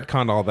they've fire.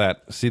 retconned all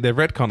that. See, they've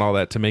retconned all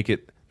that to make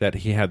it that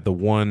he had the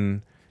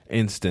one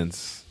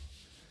instance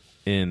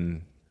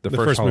in the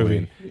first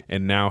Halloween,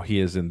 and now he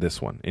is in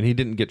this one. And he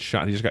didn't get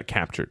shot. He just got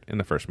captured in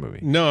the first movie.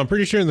 No, I'm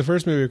pretty sure in the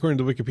first movie, according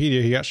to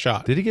Wikipedia, he got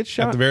shot. Did he get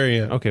shot? At the very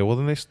end. Okay, well,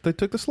 then they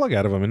took the slug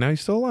out of him, and now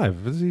he's still alive.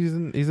 He's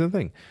in the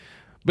thing.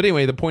 But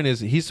anyway, the point is,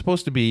 he's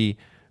supposed to be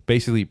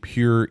basically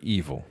pure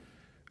evil.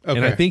 Okay.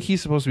 And I think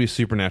he's supposed to be a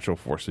supernatural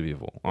force of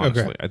evil,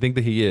 honestly. Okay. I think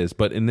that he is.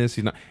 But in this,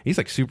 he's not. He's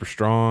like super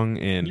strong.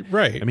 And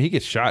Right. I mean, he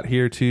gets shot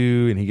here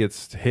too, and he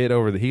gets hit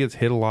he gets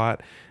hit a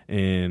lot,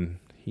 and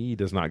he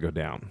does not go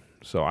down.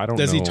 So I don't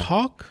know. Does he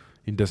talk?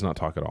 He does not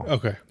talk at all.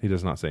 Okay. He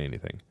does not say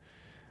anything.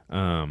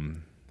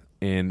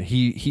 And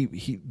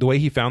he the way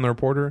he found the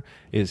reporter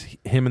is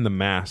him and the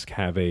mask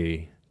have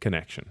a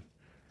connection.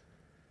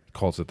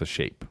 Calls it the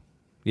shape.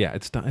 Yeah,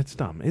 it's dumb. It's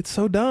dumb. It's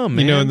so dumb,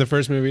 man. You know, in the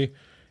first movie,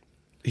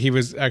 he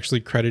was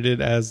actually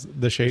credited as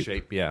the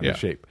shape. The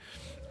shape.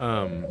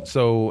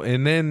 So,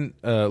 and then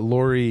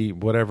Lori,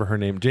 whatever her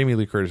name, Jamie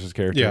Lee Curtis's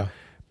character,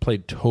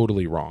 played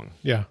totally wrong.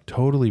 Yeah.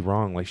 Totally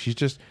wrong. Like, she's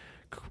just,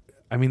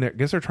 I mean, I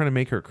guess they're trying to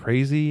make her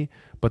crazy,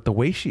 but the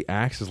way she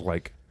acts is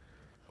like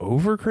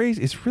over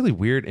crazy. It's really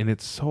weird, and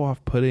it's so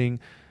off-putting.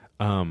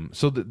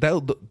 So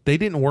they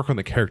didn't work on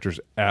the characters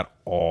at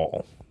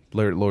all.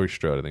 Laurie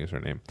Strode, I think is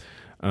her name.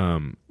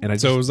 And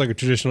it was like a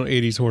traditional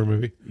 80s horror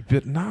movie.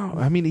 But no,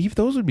 I mean, even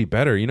those would be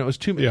better. You know, it was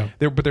too. Yeah.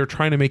 They're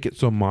trying to make it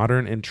so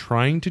modern and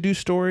trying to do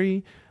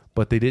story,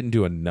 but they didn't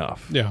do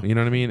enough. Yeah. You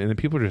know what I mean? And then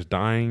people are just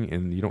dying,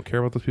 and you don't care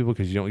about those people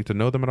because you don't get to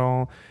know them at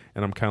all.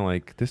 And I'm kind of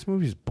like, this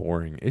movie's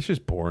boring. It's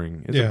just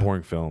boring. It's a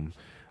boring film.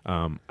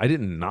 I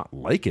didn't not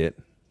like it,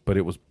 but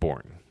it was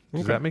boring.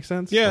 Does that make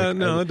sense? Yeah,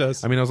 it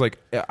does. I mean, I was like,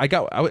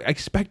 I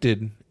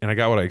expected, and I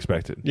got what I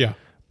expected. Yeah.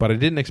 But I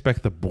didn't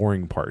expect the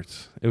boring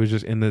parts. It was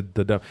just in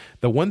the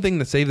one thing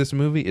that saved this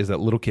movie is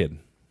that little kid.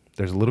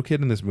 There's a little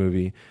kid in this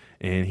movie,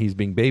 and he's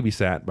being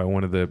babysat by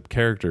one of the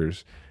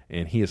characters,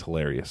 and he is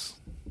hilarious.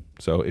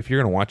 So if you're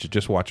gonna watch it,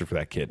 just watch it for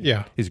that kid.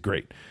 Yeah, he's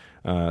great.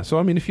 So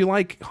I mean, if you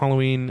like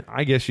Halloween,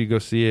 I guess you go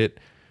see it.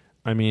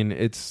 I mean,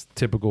 it's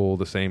typical,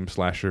 the same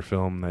slasher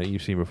film that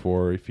you've seen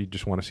before. If you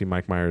just want to see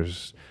Mike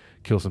Myers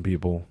kill some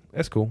people,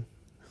 that's cool.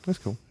 Let's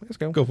go.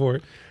 Go for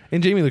it.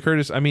 And Jamie Lee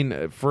Curtis, I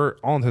mean, for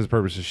all intents and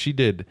purposes, she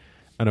did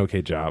an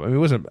okay job. I mean,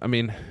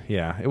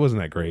 it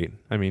wasn't that great.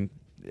 I mean,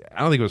 I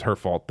don't think it was her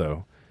fault,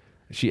 though.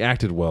 She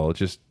acted well. It's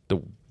just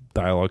the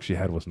dialogue she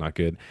had was not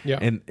good. Yeah.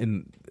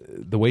 And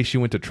the way she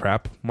went to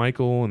trap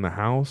Michael in the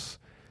house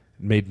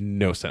made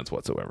no sense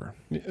whatsoever.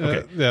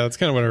 Okay. Yeah, that's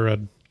kind of what I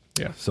read.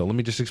 Yeah. So let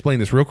me just explain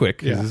this real quick,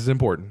 because Yeah. this is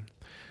important.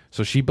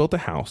 So she built a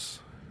house,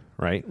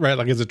 right? Right,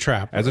 like as a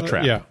trap. As a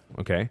trap. Yeah.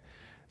 Okay.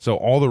 So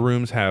all the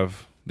rooms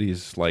have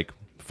these like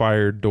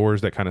fire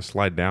doors that kind of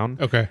slide down.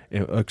 Okay.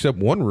 Except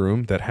one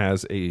room that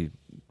has a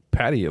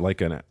patio,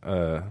 like an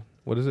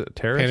what is it? A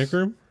terrace? Panic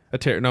room?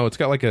 No, it's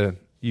got like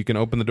you can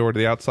open the door to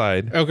the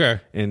outside. Okay.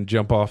 And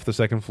jump off the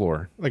second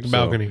floor. Like a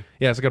balcony.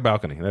 Yeah, it's like a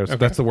balcony.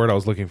 That's the word I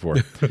was looking for.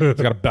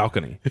 It's got a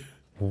balcony.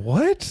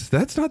 What?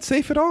 That's not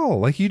safe at all.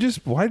 Like,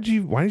 why did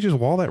you just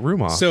wall that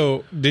room off?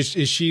 So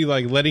is she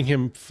like letting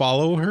him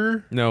follow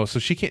her? No, so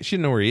she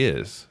didn't know where he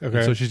is. Okay.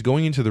 And so she's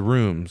going into the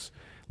rooms,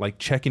 like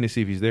checking to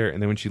see if he's there,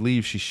 and then when she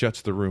leaves, she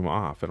shuts the room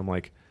off. And I'm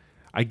like,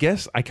 I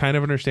guess I kind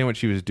of understand what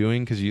she was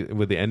doing because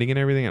with the ending and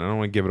everything, and I don't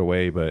want to give it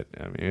away, but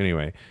I mean,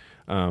 anyway.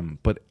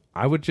 But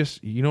I would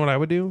just, you know what I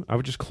would do? I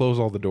would just close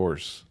all the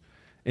doors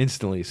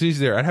instantly. So he's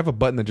there. I'd have a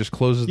button that just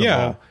closes them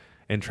all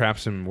and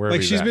traps him wherever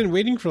Like, he's she's at. been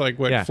waiting for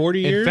 40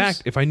 years? In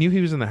fact, if I knew he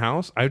was in the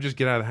house, I would just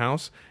get out of the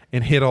house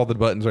and hit all the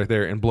buttons right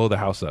there and blow the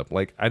house up.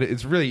 Like,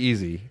 it's really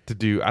easy to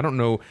do. I don't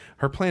know.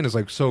 Her plan is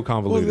like so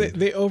convoluted. Well,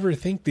 they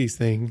overthink these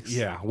things.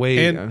 Yeah,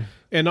 way.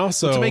 And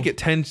also to make it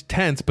tense,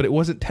 but it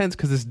wasn't tense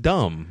because it's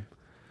dumb.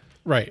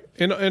 Right.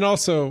 And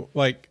also,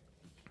 like,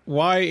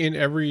 why in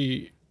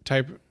every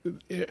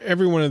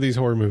one of these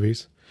horror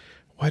movies,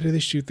 why do they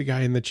shoot the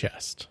guy in the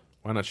chest?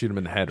 Why not shoot him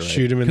in the head, right?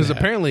 Shoot him in the head. Because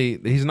apparently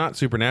he's not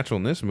supernatural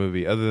in this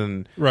movie, other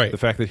than the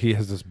fact that he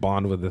has this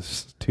bond with this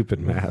stupid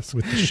mask.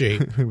 With the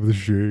shape. With the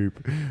shape.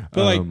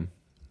 But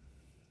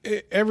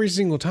every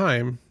single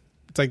time,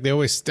 it's like they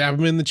always stab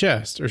him in the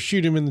chest or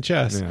shoot him in the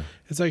chest. Yeah.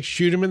 It's like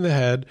shoot him in the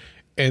head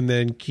and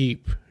then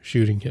keep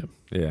shooting him.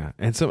 Yeah,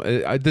 and so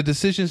the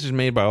decisions just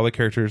made by all the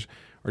characters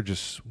are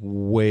just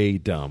way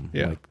dumb.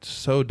 Yeah. Like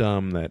so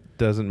dumb that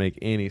doesn't make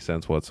any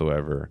sense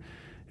whatsoever.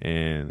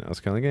 And I was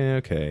kind of like,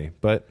 okay,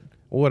 but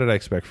what did I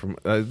expect from?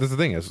 This is the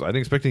thing is, I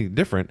didn't expect anything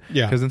different.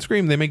 Yeah. Because in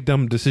Scream they make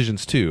dumb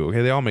decisions too.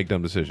 Okay, they all make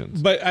dumb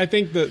decisions. But I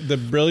think the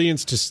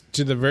brilliance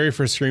to the very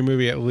first Scream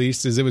movie, at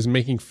least, is it was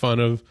making fun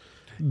of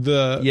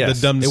the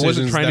dumb decisions. It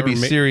wasn't trying to be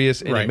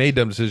serious, and right. it made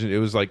dumb decisions. It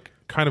was like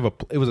kind of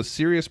it was a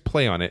serious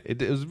play on it.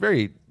 It was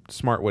very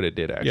smart what it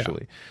did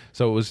actually.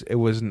 So it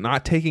was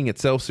not taking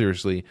itself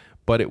seriously,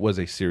 but it was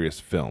a serious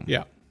film.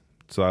 Yeah.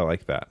 So I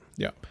like that.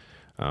 Yeah.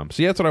 So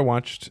yeah, that's what I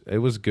watched. It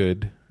was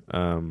good.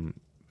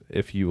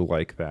 If you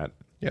like that,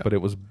 Yeah. but they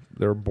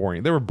were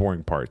boring. There were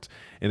boring parts,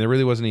 and there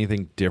really wasn't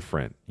anything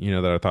different.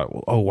 That I thought,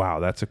 well, oh wow,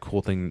 that's a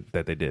cool thing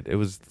that they did. It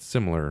was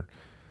similar,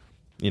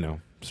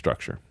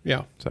 structure.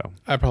 Yeah. So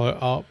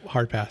I'll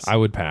hard pass. I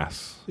would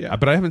pass. Yeah.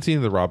 But I haven't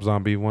seen the Rob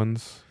Zombie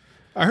ones.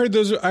 I heard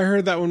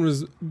that one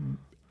was.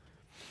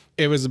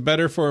 It was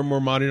better for a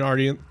more modern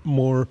audience.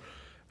 More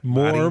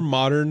modern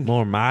audience.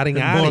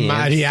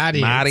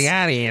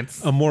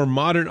 a more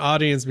modern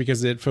audience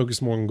because it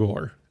focused more on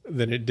gore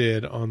than it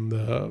did on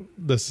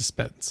the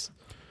suspense.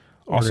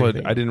 Also, I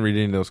didn't read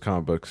any of those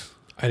comic books.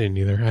 I didn't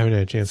either. I haven't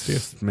had a chance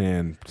to.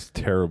 Man, it's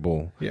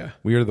terrible. Yeah.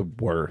 We are the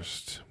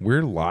worst.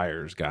 We're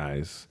liars,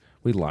 guys.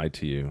 We lied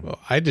to you. Well,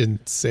 I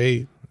didn't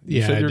say. You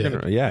Yeah, said I you were did.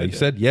 gonna. Yeah, you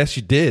said yes.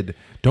 You did.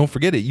 Don't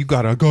forget it. I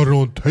got it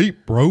on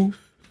tape, bro.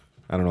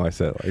 I don't know. I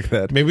said it like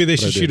that. Maybe they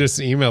but I should shoot did. us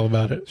an email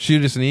about it.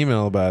 Shoot us an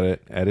email about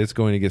it at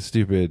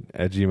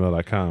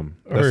itsgoingtogetstupid@gmail.com.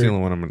 That's the only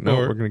one I'm. No,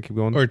 we're gonna keep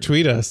going. Or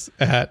tweet us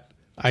at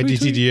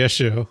IGTGS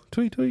show.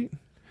 tweet.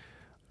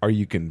 Or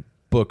you can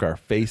book our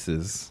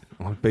faces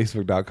on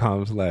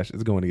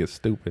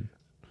facebook.com/itsgoingtogetstupid.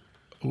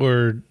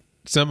 Or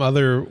some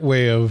other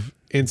way of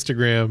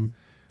Instagram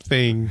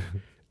thing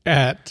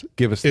at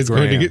Give us the it's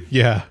going to gram.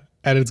 get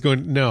at it's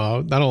going. No,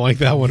 I don't like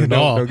that one at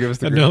No, all. don't give us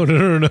the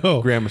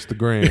no. Gram us the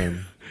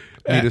gram.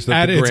 Meet us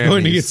At at the it's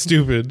going to Grammys. get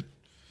stupid.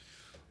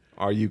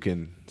 Or you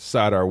can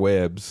side our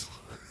webs.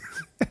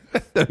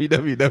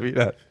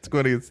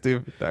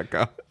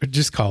 www.itsgoingtogetstupid.com. Or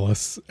just call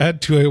us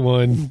at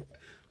 281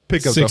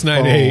 Pick up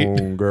 698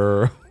 the phone,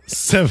 girl.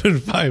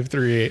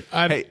 7538.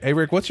 Hey,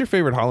 Rick, what's your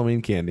favorite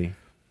Halloween candy?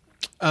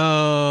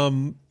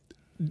 The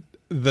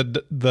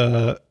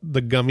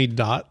gummy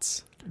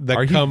dots that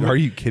Are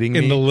you kidding me?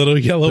 in the little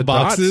yellow The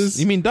dots? boxes.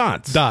 You mean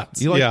dots?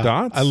 Dots? You like yeah.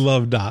 dots? I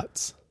love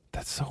dots.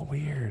 That's so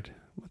weird.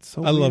 That's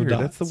so I love weird.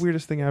 dots. That's the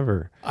weirdest thing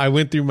ever. I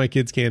went through my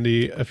kids'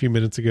 candy a few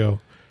minutes ago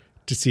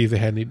to see if they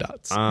had any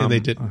dots, and they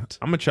didn't.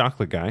 I'm a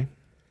chocolate guy.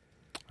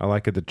 I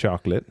like the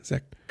chocolate. Is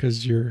that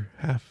because you're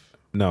half?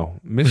 No,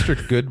 Mr.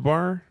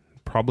 Goodbar,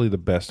 probably the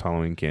best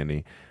Halloween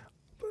candy.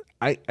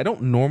 I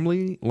don't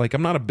normally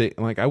I'm not a big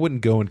I wouldn't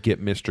go and get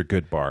Mr.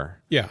 Goodbar,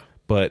 Yeah,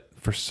 but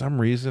for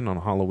some reason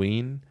on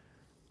Halloween,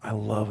 I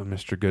love a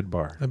Mr.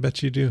 Goodbar. I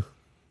bet you do.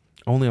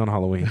 Only on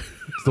Halloween.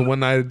 It's the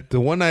one night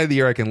of the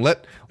year I can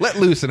let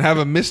loose and have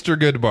a Mr.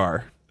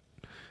 Goodbar.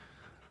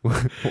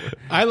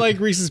 I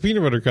like Reese's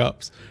peanut butter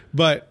cups,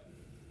 but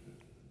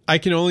I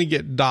can only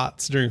get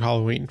dots during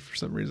Halloween for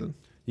some reason.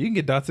 You can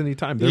get dots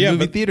anytime. They're Yeah,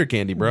 movie but theater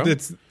candy, bro.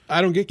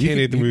 I don't get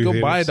candy at the movie go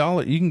theaters. buy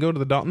 $1. You can go to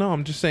the dollar. No,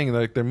 I'm just saying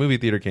they're movie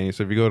theater candy.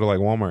 So if you go to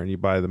Walmart and you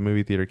buy the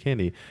movie theater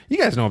candy, you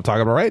guys know what I'm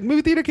talking about, right?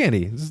 Movie theater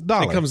candy. It's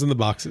 $1. It comes in the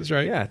boxes,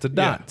 right? Yeah, it's a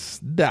dots.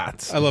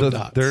 Dots. I love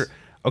dots.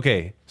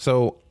 Okay,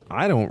 so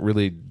I don't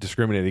really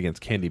discriminate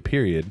against candy,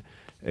 period,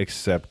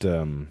 except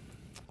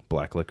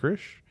black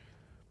licorice.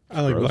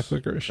 I like Gross. black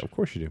licorice. Of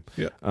course you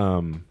do. Yeah.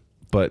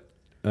 But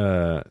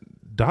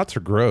dots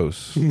are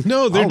gross.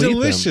 No, they're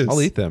delicious.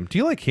 I'll eat them. Do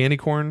you like candy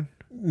corn?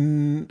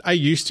 I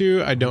used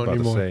to. I don't about to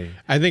anymore. say.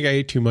 I think I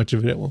ate too much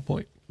of it at one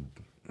point.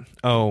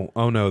 Oh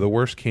no. The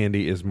worst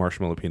candy is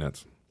marshmallow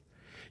peanuts.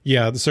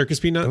 Yeah, the circus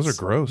peanuts. Those are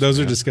gross. Those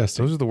are man.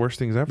 disgusting. Those are the worst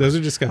things ever. Those are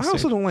disgusting. I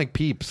also don't like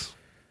Peeps.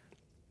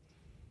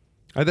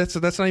 That's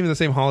not even the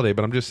same holiday,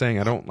 but I'm just saying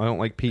I don't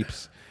like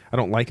Peeps. I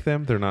don't like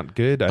them. They're not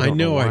good. I don't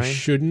know why. I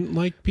shouldn't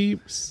like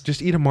Peeps.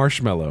 Just eat a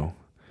marshmallow.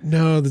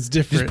 No, that's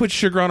different. Just put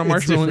sugar on a It's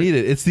marshmallow and eat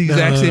different. it. It's the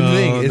exact same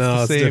thing. It's No,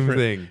 the same different.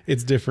 thing.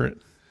 It's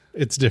different.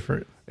 It's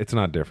different. It's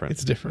not different.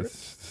 It's different.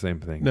 It's the same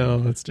thing.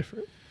 No, it's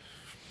different.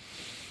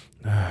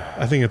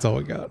 I think that's all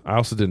we got. I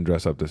also didn't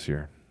dress up this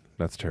year.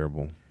 That's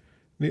terrible.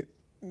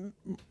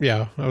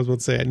 Yeah, I was about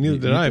to say neither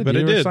did You I, but I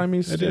You were did.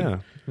 Siamese? I did.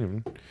 Yeah.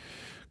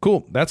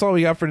 Cool. That's all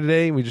we got for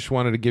today. We just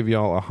wanted to give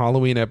y'all a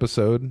Halloween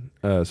episode.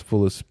 It's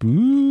full of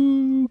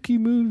spooky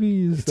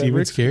movies. It's that even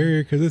Rick's-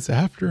 scarier because it's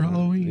after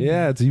Halloween.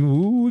 Yeah,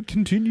 it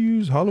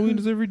continues. Halloween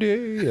is every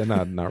day. Yeah,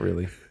 not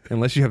really.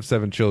 Unless you have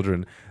 7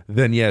 children,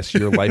 then yes,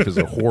 your life is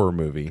a horror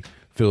movie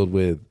filled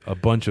with a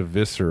bunch of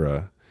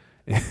viscera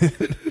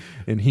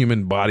and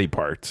human body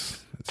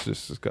parts. It's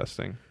just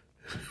disgusting.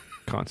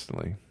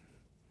 Constantly.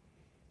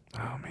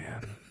 Oh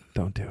man,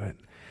 don't do it.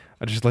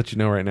 I just let you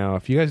know right now.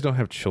 If you guys don't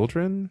have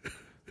children,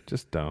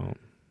 just don't.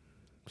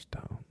 Just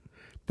don't.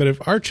 But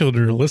if our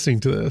children are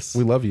listening to this,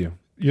 We love you.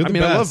 you're the I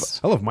mean, best.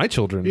 I love my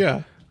children.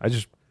 Yeah. I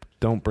just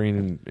don't bring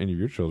in any of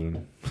your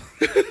children.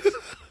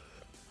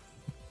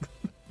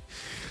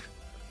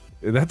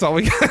 That's all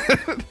we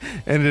got.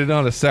 Ended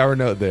on a sour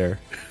note there.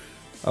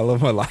 I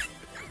love my life.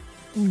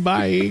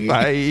 Bye.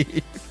 Bye.